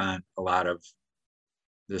frowns upon a lot of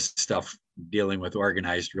this stuff dealing with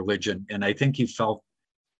organized religion. And I think he still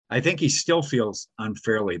feels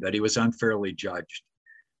unfairly, that he was unfairly judged,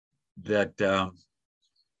 that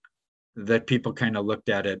people kind of looked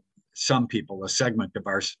at it. Some people, a segment of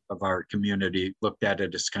our community, looked at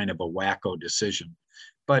it as kind of a wacko decision.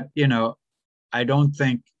 But I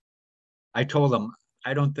told him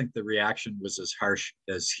I don't think the reaction was as harsh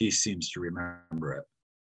as he seems to remember it.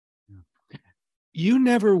 You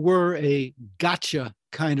never were a gotcha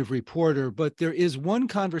kind of reporter, but there is one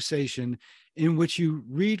conversation in which you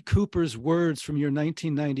read Cooper's words from your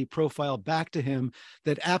 1990 profile back to him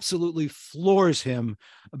that absolutely floors him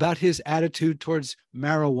about his attitude towards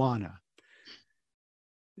marijuana.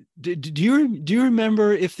 Do you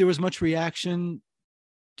remember if there was much reaction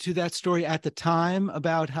to that story at the time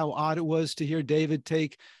about how odd it was to hear David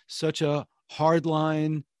take such a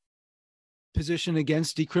hardline position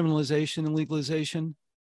against decriminalization and legalization?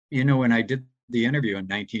 When I did the interview in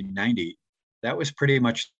 1990, that was pretty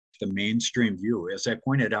much the mainstream view. As I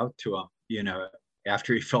pointed out to him,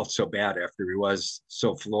 after he felt so bad, after he was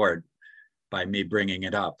so floored by me bringing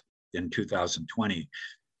it up in 2020,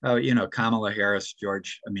 Kamala Harris,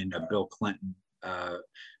 Bill Clinton,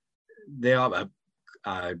 they all,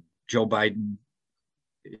 Joe Biden.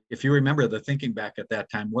 If you remember, the thinking back at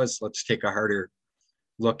that time was, let's take a harder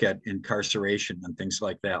look at incarceration and things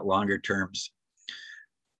like that, longer terms.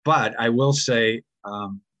 But I will say,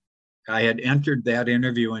 I had entered that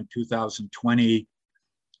interview in 2020.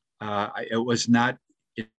 It was not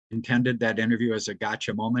intended, that interview, as a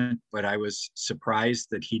gotcha moment, but I was surprised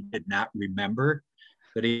that he did not remember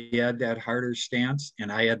that he had that harder stance.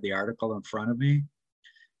 And I had the article in front of me.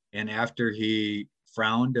 And after he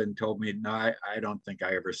frowned and told me, no, I don't think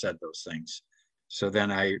I ever said those things. So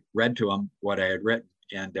then I read to him what I had written,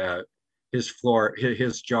 and his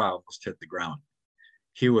jaw almost hit the ground.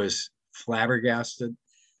 He was flabbergasted.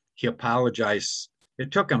 He apologized.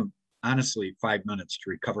 It took him, honestly, 5 minutes to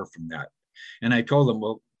recover from that. And I told him,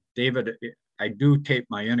 well, David, I do tape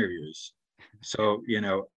my interviews. So,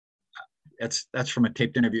 that's from a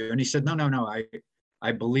taped interview. And he said, no,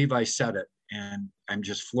 I believe I said it. And I'm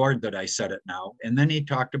just floored that I said it now. And then he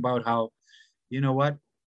talked about how,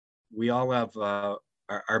 we all have,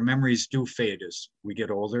 our memories do fade as we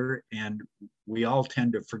get older, and we all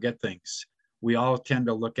tend to forget things. We all tend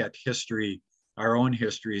to look at history, our own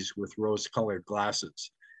histories, with rose-colored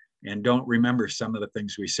glasses, and don't remember some of the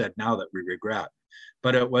things we said now that we regret.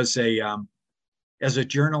 But it was as a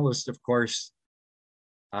journalist, of course,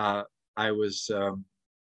 I was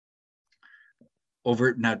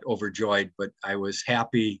not overjoyed, but I was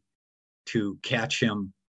happy to catch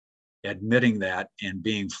him admitting that and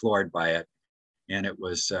being floored by it. And it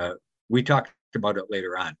was, we talked about it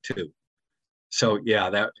later on too. So yeah,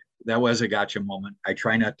 that was a gotcha moment. I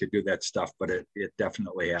try not to do that stuff, but it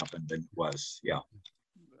definitely happened, and was, yeah.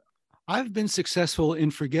 I've been successful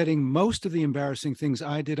in forgetting most of the embarrassing things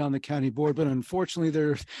I did on the county board, but unfortunately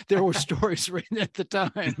there were stories written at the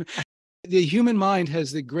time. The human mind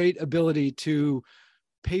has the great ability to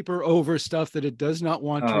paper over stuff that it does not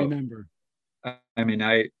want to remember.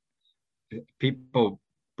 People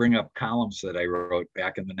bring up columns that I wrote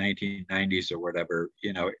back in the 1990s or whatever.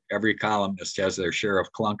 Every columnist has their share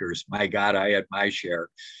of clunkers. My God, I had my share.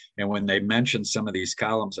 And when they mention some of these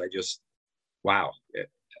columns, I just, wow,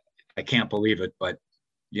 I can't believe it. But,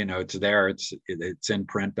 it's there, it's in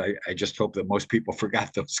print. I just hope that most people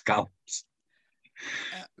forgot those columns.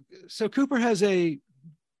 So Cooper has a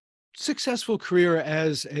successful career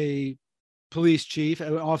as a police chief,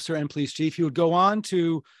 an officer and police chief. He would go on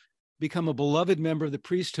to become a beloved member of the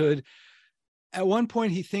priesthood. At one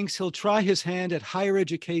point, he thinks he'll try his hand at higher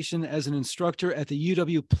education as an instructor at the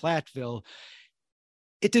UW Platteville.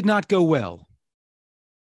 It did not go well.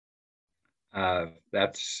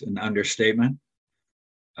 That's an understatement.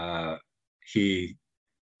 Uh,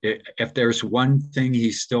 if there's one thing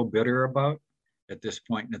he's still bitter about at this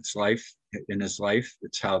point in his life,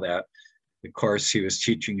 it's how that the course he was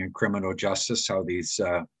teaching in criminal justice, how these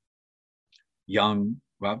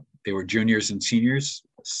they were juniors and seniors.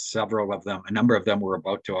 A number of them were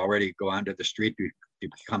about to already go onto the street to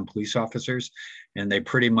become police officers. And they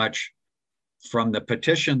pretty much, from the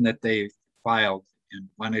petition that they filed and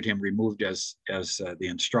wanted him removed as the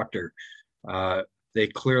instructor, they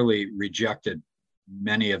clearly rejected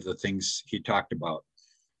many of the things he talked about,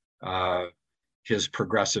 his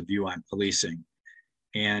progressive view on policing.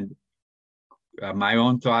 And my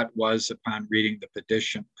own thought was, upon reading the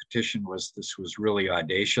petition was this was really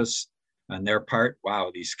audacious on their part. Wow,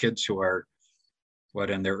 these kids who are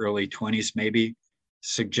in their early 20s maybe,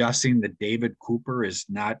 suggesting that David Cooper is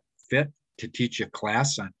not fit to teach a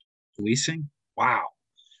class on policing. Wow.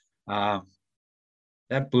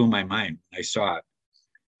 That blew my mind when I saw it.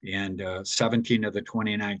 And 17 of the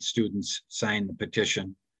 29 students signed the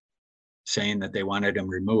petition saying that they wanted him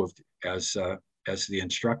removed as the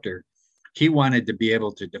instructor. He wanted to be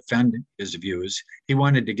able to defend his views. He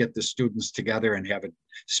wanted to get the students together and have a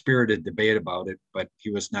spirited debate about it, but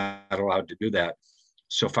he was not allowed to do that.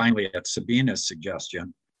 So finally, at Sabina's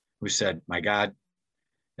suggestion, we said, my God,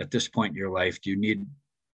 at this point in your life, do you need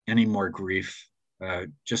any more grief?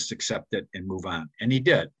 Just accept it and move on. And he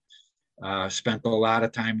did. Spent a lot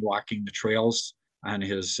of time walking the trails on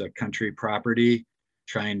his country property,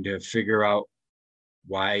 trying to figure out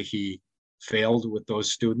why he failed with those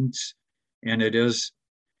students. And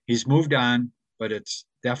he's moved on, but it's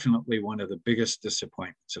definitely one of the biggest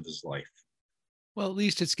disappointments of his life. Well, at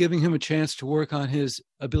least it's giving him a chance to work on his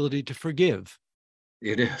ability to forgive.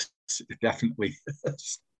 It is. It definitely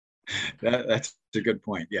is. That's a good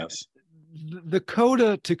point. Yes. The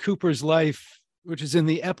coda to Cooper's life, which is in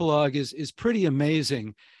the epilogue, is pretty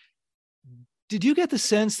amazing. Did you get the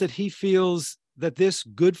sense that he feels that this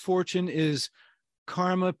good fortune is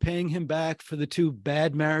karma paying him back for the two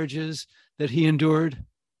bad marriages that he endured?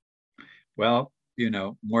 Well,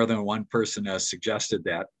 more than one person has suggested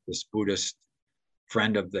that. This Buddhist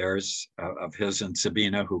friend of theirs, of his and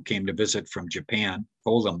Sabina, who came to visit from Japan,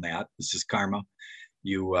 told him that this is karma.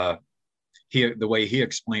 The way he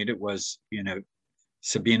explained it was,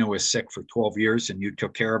 Sabina was sick for 12 years and you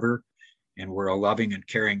took care of her and were a loving and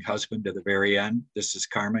caring husband to the very end. This is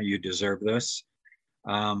karma. You deserve this.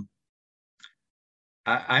 I'm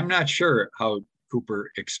not sure how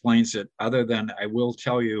Cooper explains it, other than I will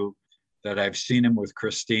tell you that I've seen him with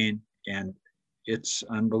Christine and it's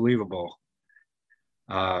unbelievable.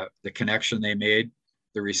 The connection they made,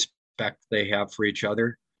 the respect they have for each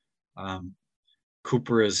other.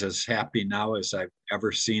 Cooper is as happy now as I've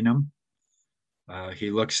ever seen him.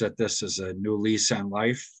 He looks at this as a new lease on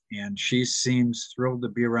life, and she seems thrilled to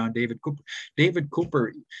be around David Cooper. David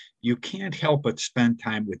Cooper, you can't help but spend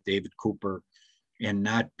time with David Cooper and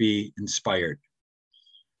not be inspired.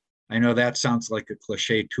 I know that sounds like a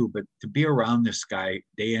cliche too, but to be around this guy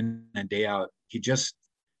day in and day out,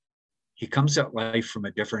 he comes at life from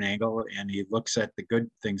a different angle, and he looks at the good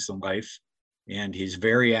things in life, and he's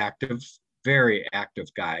very active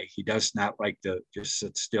guy. He does not like to just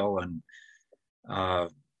sit still and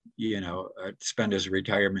spend his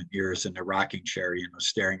retirement years in a rocking chair,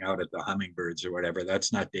 staring out at the hummingbirds or whatever.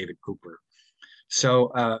 That's not David Cooper.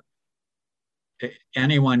 So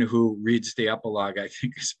anyone who reads the epilogue, I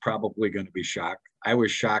think, is probably going to be shocked. I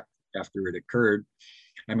was shocked after it occurred.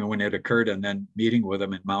 I mean, when it occurred, and then meeting with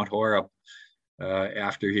him in Mount Horeb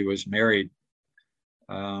after he was married,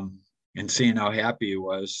 and seeing how happy he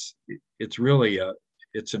was. It's really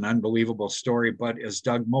it's an unbelievable story. But as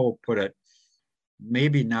Doug Moe put it,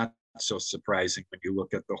 maybe not so surprising when you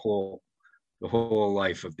look at the whole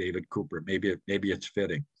life of David Cooper. Maybe it's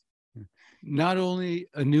fitting. Not only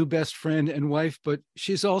a new best friend and wife, but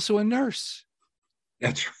she's also a nurse.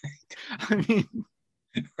 That's right. I mean,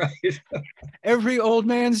 right. Every old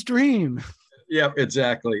man's dream. Yeah,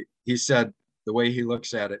 exactly. He said the way he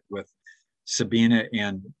looks at it with Sabina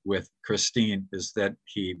and with Christine is that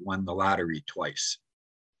he won the lottery twice.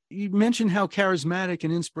 You mentioned how charismatic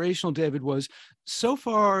and inspirational David was. So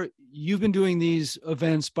far, you've been doing these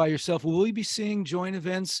events by yourself. Will we be seeing joint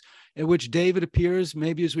events at which David appears,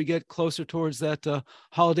 maybe as we get closer towards that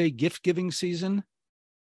holiday gift-giving season?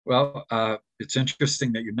 Well, it's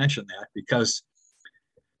interesting that you mentioned that, because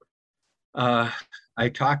I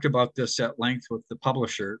talked about this at length with the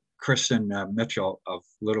publisher, Kristen Mitchell of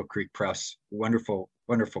Little Creek Press. Wonderful,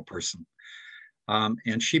 wonderful person.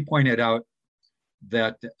 And she pointed out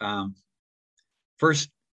that first,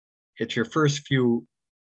 it's your first few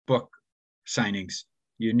book signings,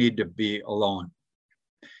 you need to be alone.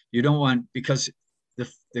 You don't want, because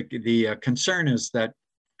the concern is that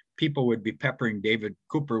people would be peppering David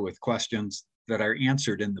Cooper with questions that are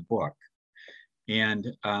answered in the book. And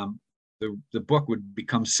the book would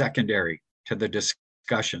become secondary to the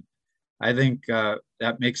discussion. I think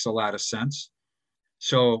that makes a lot of sense.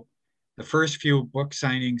 So the first few book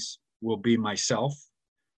signings will be myself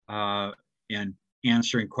and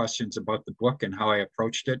answering questions about the book and how I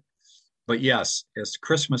approached it. But yes, as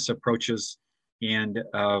Christmas approaches and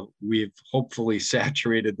we've hopefully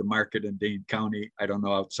saturated the market in Dane County, I don't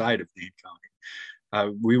know outside of Dane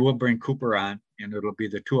County, we will bring Cooper on, and it'll be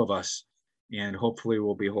the two of us. And hopefully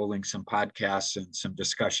we'll be holding some podcasts and some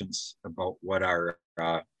discussions about what our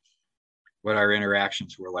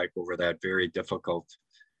interactions were like over that very difficult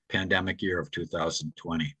pandemic year of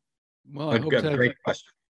 2020. Well, great question.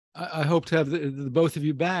 I hope to have the both of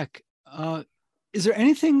you back. Is there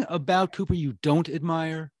anything about Cooper you don't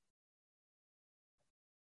admire?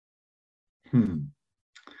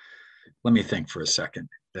 Let me think for a second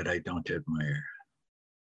that I don't admire.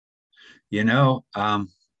 You know, I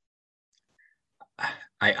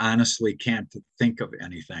honestly can't think of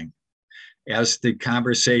anything. As the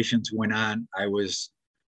conversations went on, I was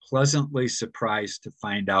pleasantly surprised to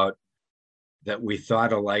find out that we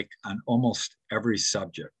thought alike on almost every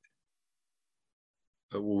subject.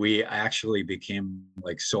 We actually became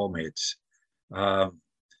like soulmates.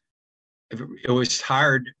 It was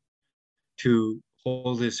hard to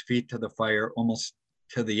hold his feet to the fire almost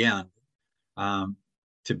to the end,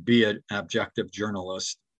 to be an objective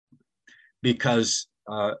journalist, because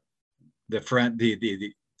the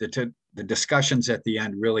discussions at the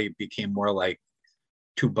end really became more like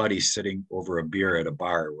two buddies sitting over a beer at a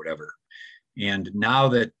bar or whatever. And now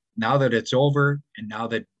that it's over, and now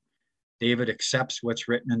that David accepts what's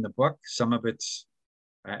written in the book, some of it's,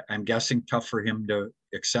 I'm guessing, tough for him to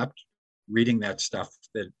accept, reading that stuff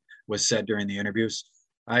that was said during the interviews.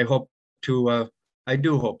 I do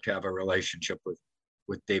hope to have a relationship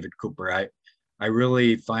with David Cooper. I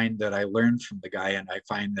really find that I learn from the guy, and I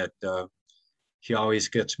find that he always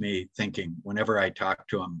gets me thinking. Whenever I talk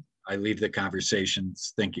to him, I leave the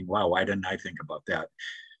conversations thinking, wow, why didn't I think about that?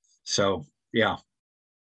 So, yeah.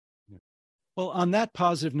 Well, on that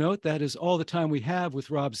positive note, that is all the time we have with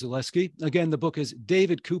Rob Zaleski. Again, the book is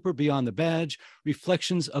David Cooper, Beyond the Badge,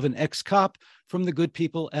 Reflections of an Ex-Cop, from the good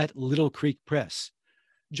people at Little Creek Press.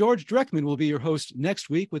 George Dreckman will be your host next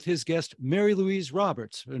week with his guest, Mary Louise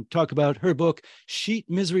Roberts, and talk about her book, Sheet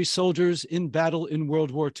Misery Soldiers in Battle in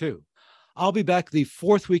World War II. I'll be back the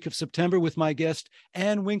fourth week of September with my guest,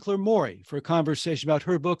 Ann Winkler-Morey, for a conversation about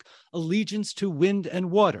her book, Allegiance to Wind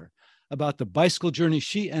and Water, about the bicycle journey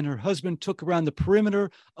she and her husband took around the perimeter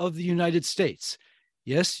of the United States.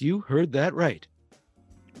 Yes, you heard that right.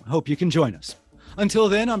 I hope you can join us. Until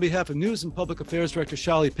then, on behalf of News and Public Affairs Director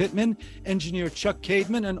Shali Pittman, engineer Chuck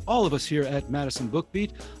Cademan, and all of us here at Madison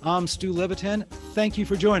BookBeat, I'm Stu Levitan. Thank you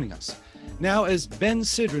for joining us. Now, as Ben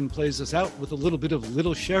Sidran plays us out with a little bit of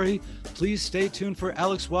Little Sherry, please stay tuned for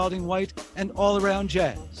Alex Wilding White and All Around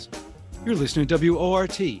Jazz. You're listening to WORT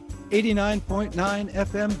 89.9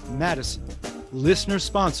 FM Madison,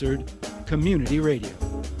 listener-sponsored community radio.